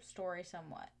affect your story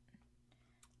somewhat.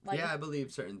 Like, yeah, I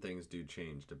believe certain things do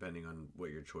change depending on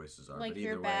what your choices are. Like, but if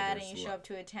you're either bad way, and you show up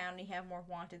to a town and you have more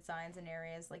wanted signs in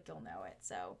areas, like, you'll know it.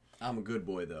 So I'm a good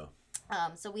boy, though.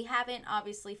 So we haven't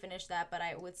obviously finished that, but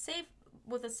I would say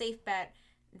with a safe bet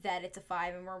that it's a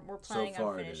 5, and we're planning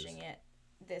on finishing it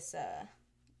this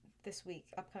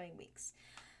week, upcoming weeks.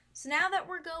 So now that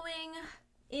we're going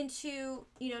into,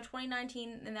 you know,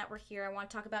 2019 and that we're here, I want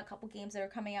to talk about a couple games that are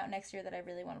coming out next year that I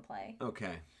really want to play.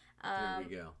 Okay. There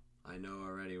we go. I know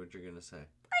already what you're going to say. I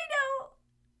know.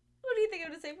 What do you think I'm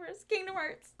going to say first? Kingdom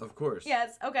Hearts. Of course.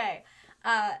 Yes. Okay.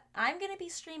 I'm going to be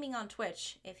streaming on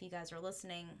Twitch if you guys are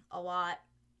listening a lot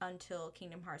until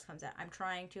Kingdom Hearts comes out. I'm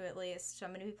trying to, at least. So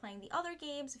I'm going to be playing the other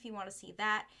games if you want to see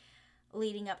that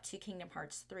leading up to Kingdom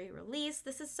Hearts 3 release.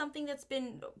 This is something that's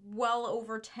been well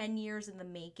over 10 years in the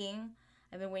making.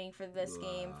 I've been waiting for this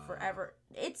game forever.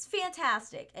 It's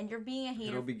fantastic, and you're being a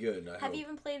hater. It'll be good, I Have hope. you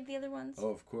even played the other ones? Oh,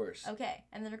 of course. Okay,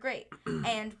 and they're great.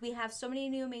 And we have so many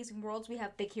new amazing worlds. We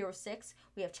have Big Hero 6.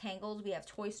 We have Tangled. We have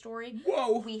Toy Story.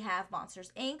 Whoa! We have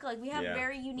Monsters, Inc. Like, we have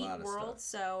very unique worlds,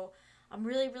 so I'm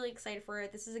really, really excited for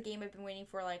it. This is a game I've been waiting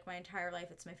for, like, my entire life.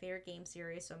 It's my favorite game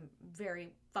series, so I'm very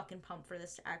fucking pumped for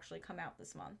this to actually come out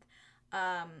this month.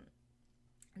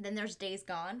 Then there's Days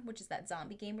Gone, which is that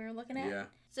zombie game we were looking at. Yeah.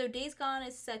 So Days Gone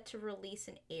is set to release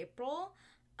in April.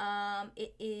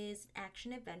 It is an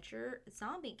action-adventure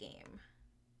zombie game.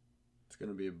 It's going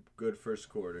to be a good first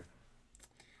quarter.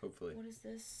 Hopefully. What is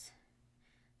this?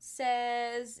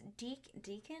 Says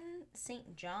Deacon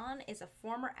St. John is a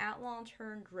former outlaw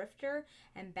turned drifter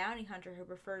and bounty hunter who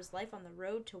prefers life on the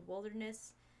road to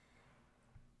wilderness.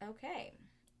 Okay.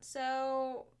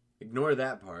 So... Ignore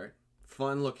that part.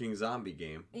 Fun-looking zombie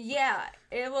game. Yeah,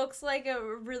 it looks like a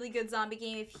really good zombie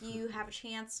game. If you have a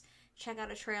chance, check out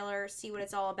a trailer, see what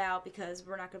it's all about, because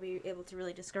we're not going to be able to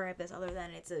really describe this other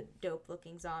than it's a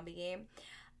dope-looking zombie game.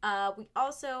 We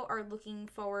also are looking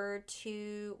forward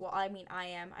to... Well, I mean, I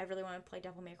am. I really want to play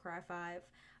Devil May Cry 5.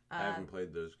 I haven't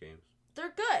played those games.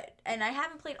 They're good, and I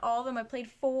haven't played all of them. I played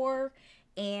 4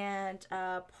 and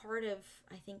part of,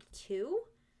 I think, 2.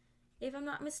 If I'm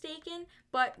not mistaken,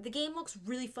 but the game looks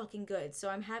really fucking good, so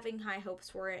I'm having high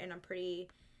hopes for it, and I'm pretty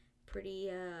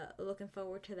looking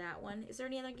forward to that one. Is there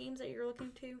any other games that you're looking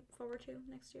forward to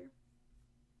next year?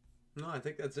 No, I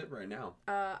think that's it right now.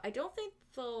 I don't think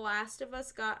The Last of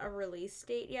Us got a release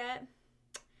date yet,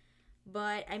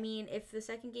 but I mean, if the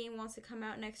second game wants to come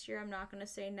out next year, I'm not gonna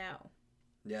say no.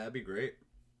 Yeah, that'd be great.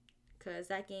 Because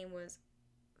that game was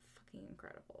fucking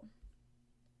incredible.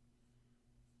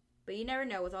 But you never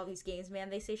know with all these games,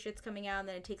 man. They say shit's coming out and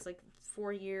then it takes like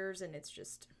 4 years and it's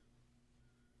just...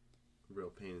 Real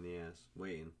pain in the ass.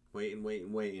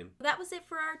 Waiting. That was it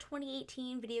for our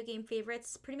 2018 video game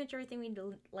favorites. Pretty much everything we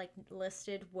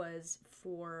listed was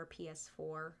for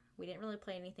PS4. We didn't really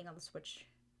play anything on the Switch,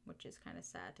 which is kind of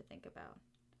sad to think about.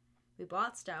 We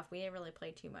bought stuff. We didn't really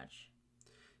play too much.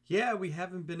 Yeah, we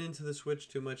haven't been into the Switch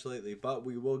too much lately, but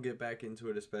we will get back into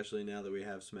it, especially now that we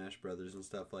have Smash Brothers and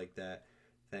stuff like that.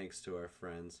 Thanks to our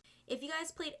friends. If you guys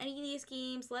played any of these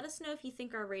games, let us know if you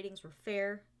think our ratings were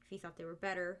fair, if you thought they were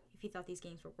better, if you thought these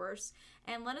games were worse,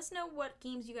 and let us know what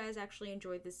games you guys actually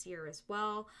enjoyed this year as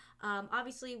well.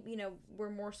 Obviously, you know, we're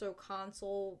more so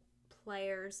console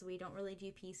players. We don't really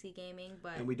do PC gaming,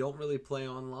 but... And we don't really play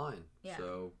online. Yeah.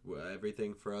 So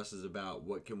everything for us is about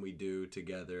what can we do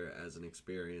together as an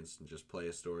experience and just play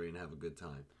a story and have a good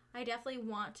time. I definitely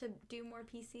want to do more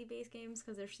PC-based games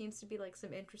because there seems to be like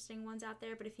some interesting ones out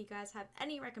there. But if you guys have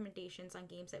any recommendations on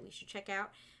games that we should check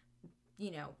out,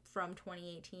 you know, from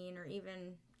 2018 or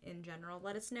even in general,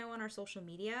 let us know on our social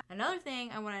media. Another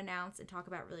thing I want to announce and talk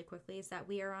about really quickly is that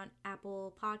we are on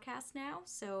Apple Podcasts now.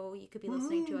 So you could be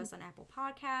listening to us on Apple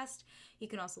Podcast. You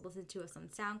can also listen to us on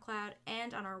SoundCloud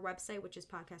and on our website, which is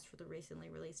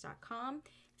podcastfortherecently-released.com.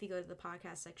 If you go to the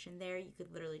podcast section there, you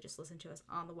could literally just listen to us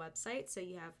on the website. So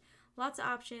you have lots of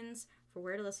options for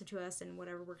where to listen to us and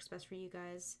whatever works best for you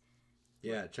guys.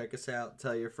 Yeah, check us out.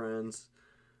 Tell your friends.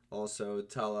 Also,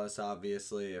 tell us,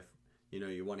 obviously, if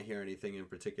you want to hear anything in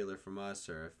particular from us,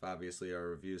 or if obviously our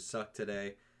reviews suck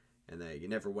today and that you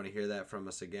never want to hear that from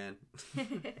us again.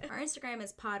 Our Instagram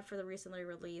is pod for the recently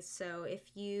released. So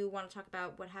if you want to talk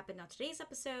about what happened on today's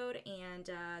episode and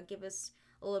give us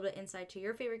a little bit of insight to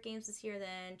your favorite games this year,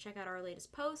 then check out our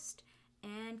latest post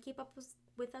and keep up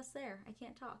with us there. I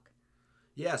can't talk.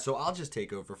 Yeah, so I'll just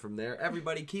take over from there.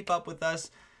 Everybody keep up with us.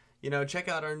 Check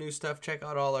out our new stuff. Check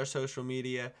out all our social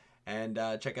media. And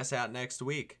check us out next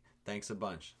week. Thanks a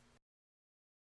bunch.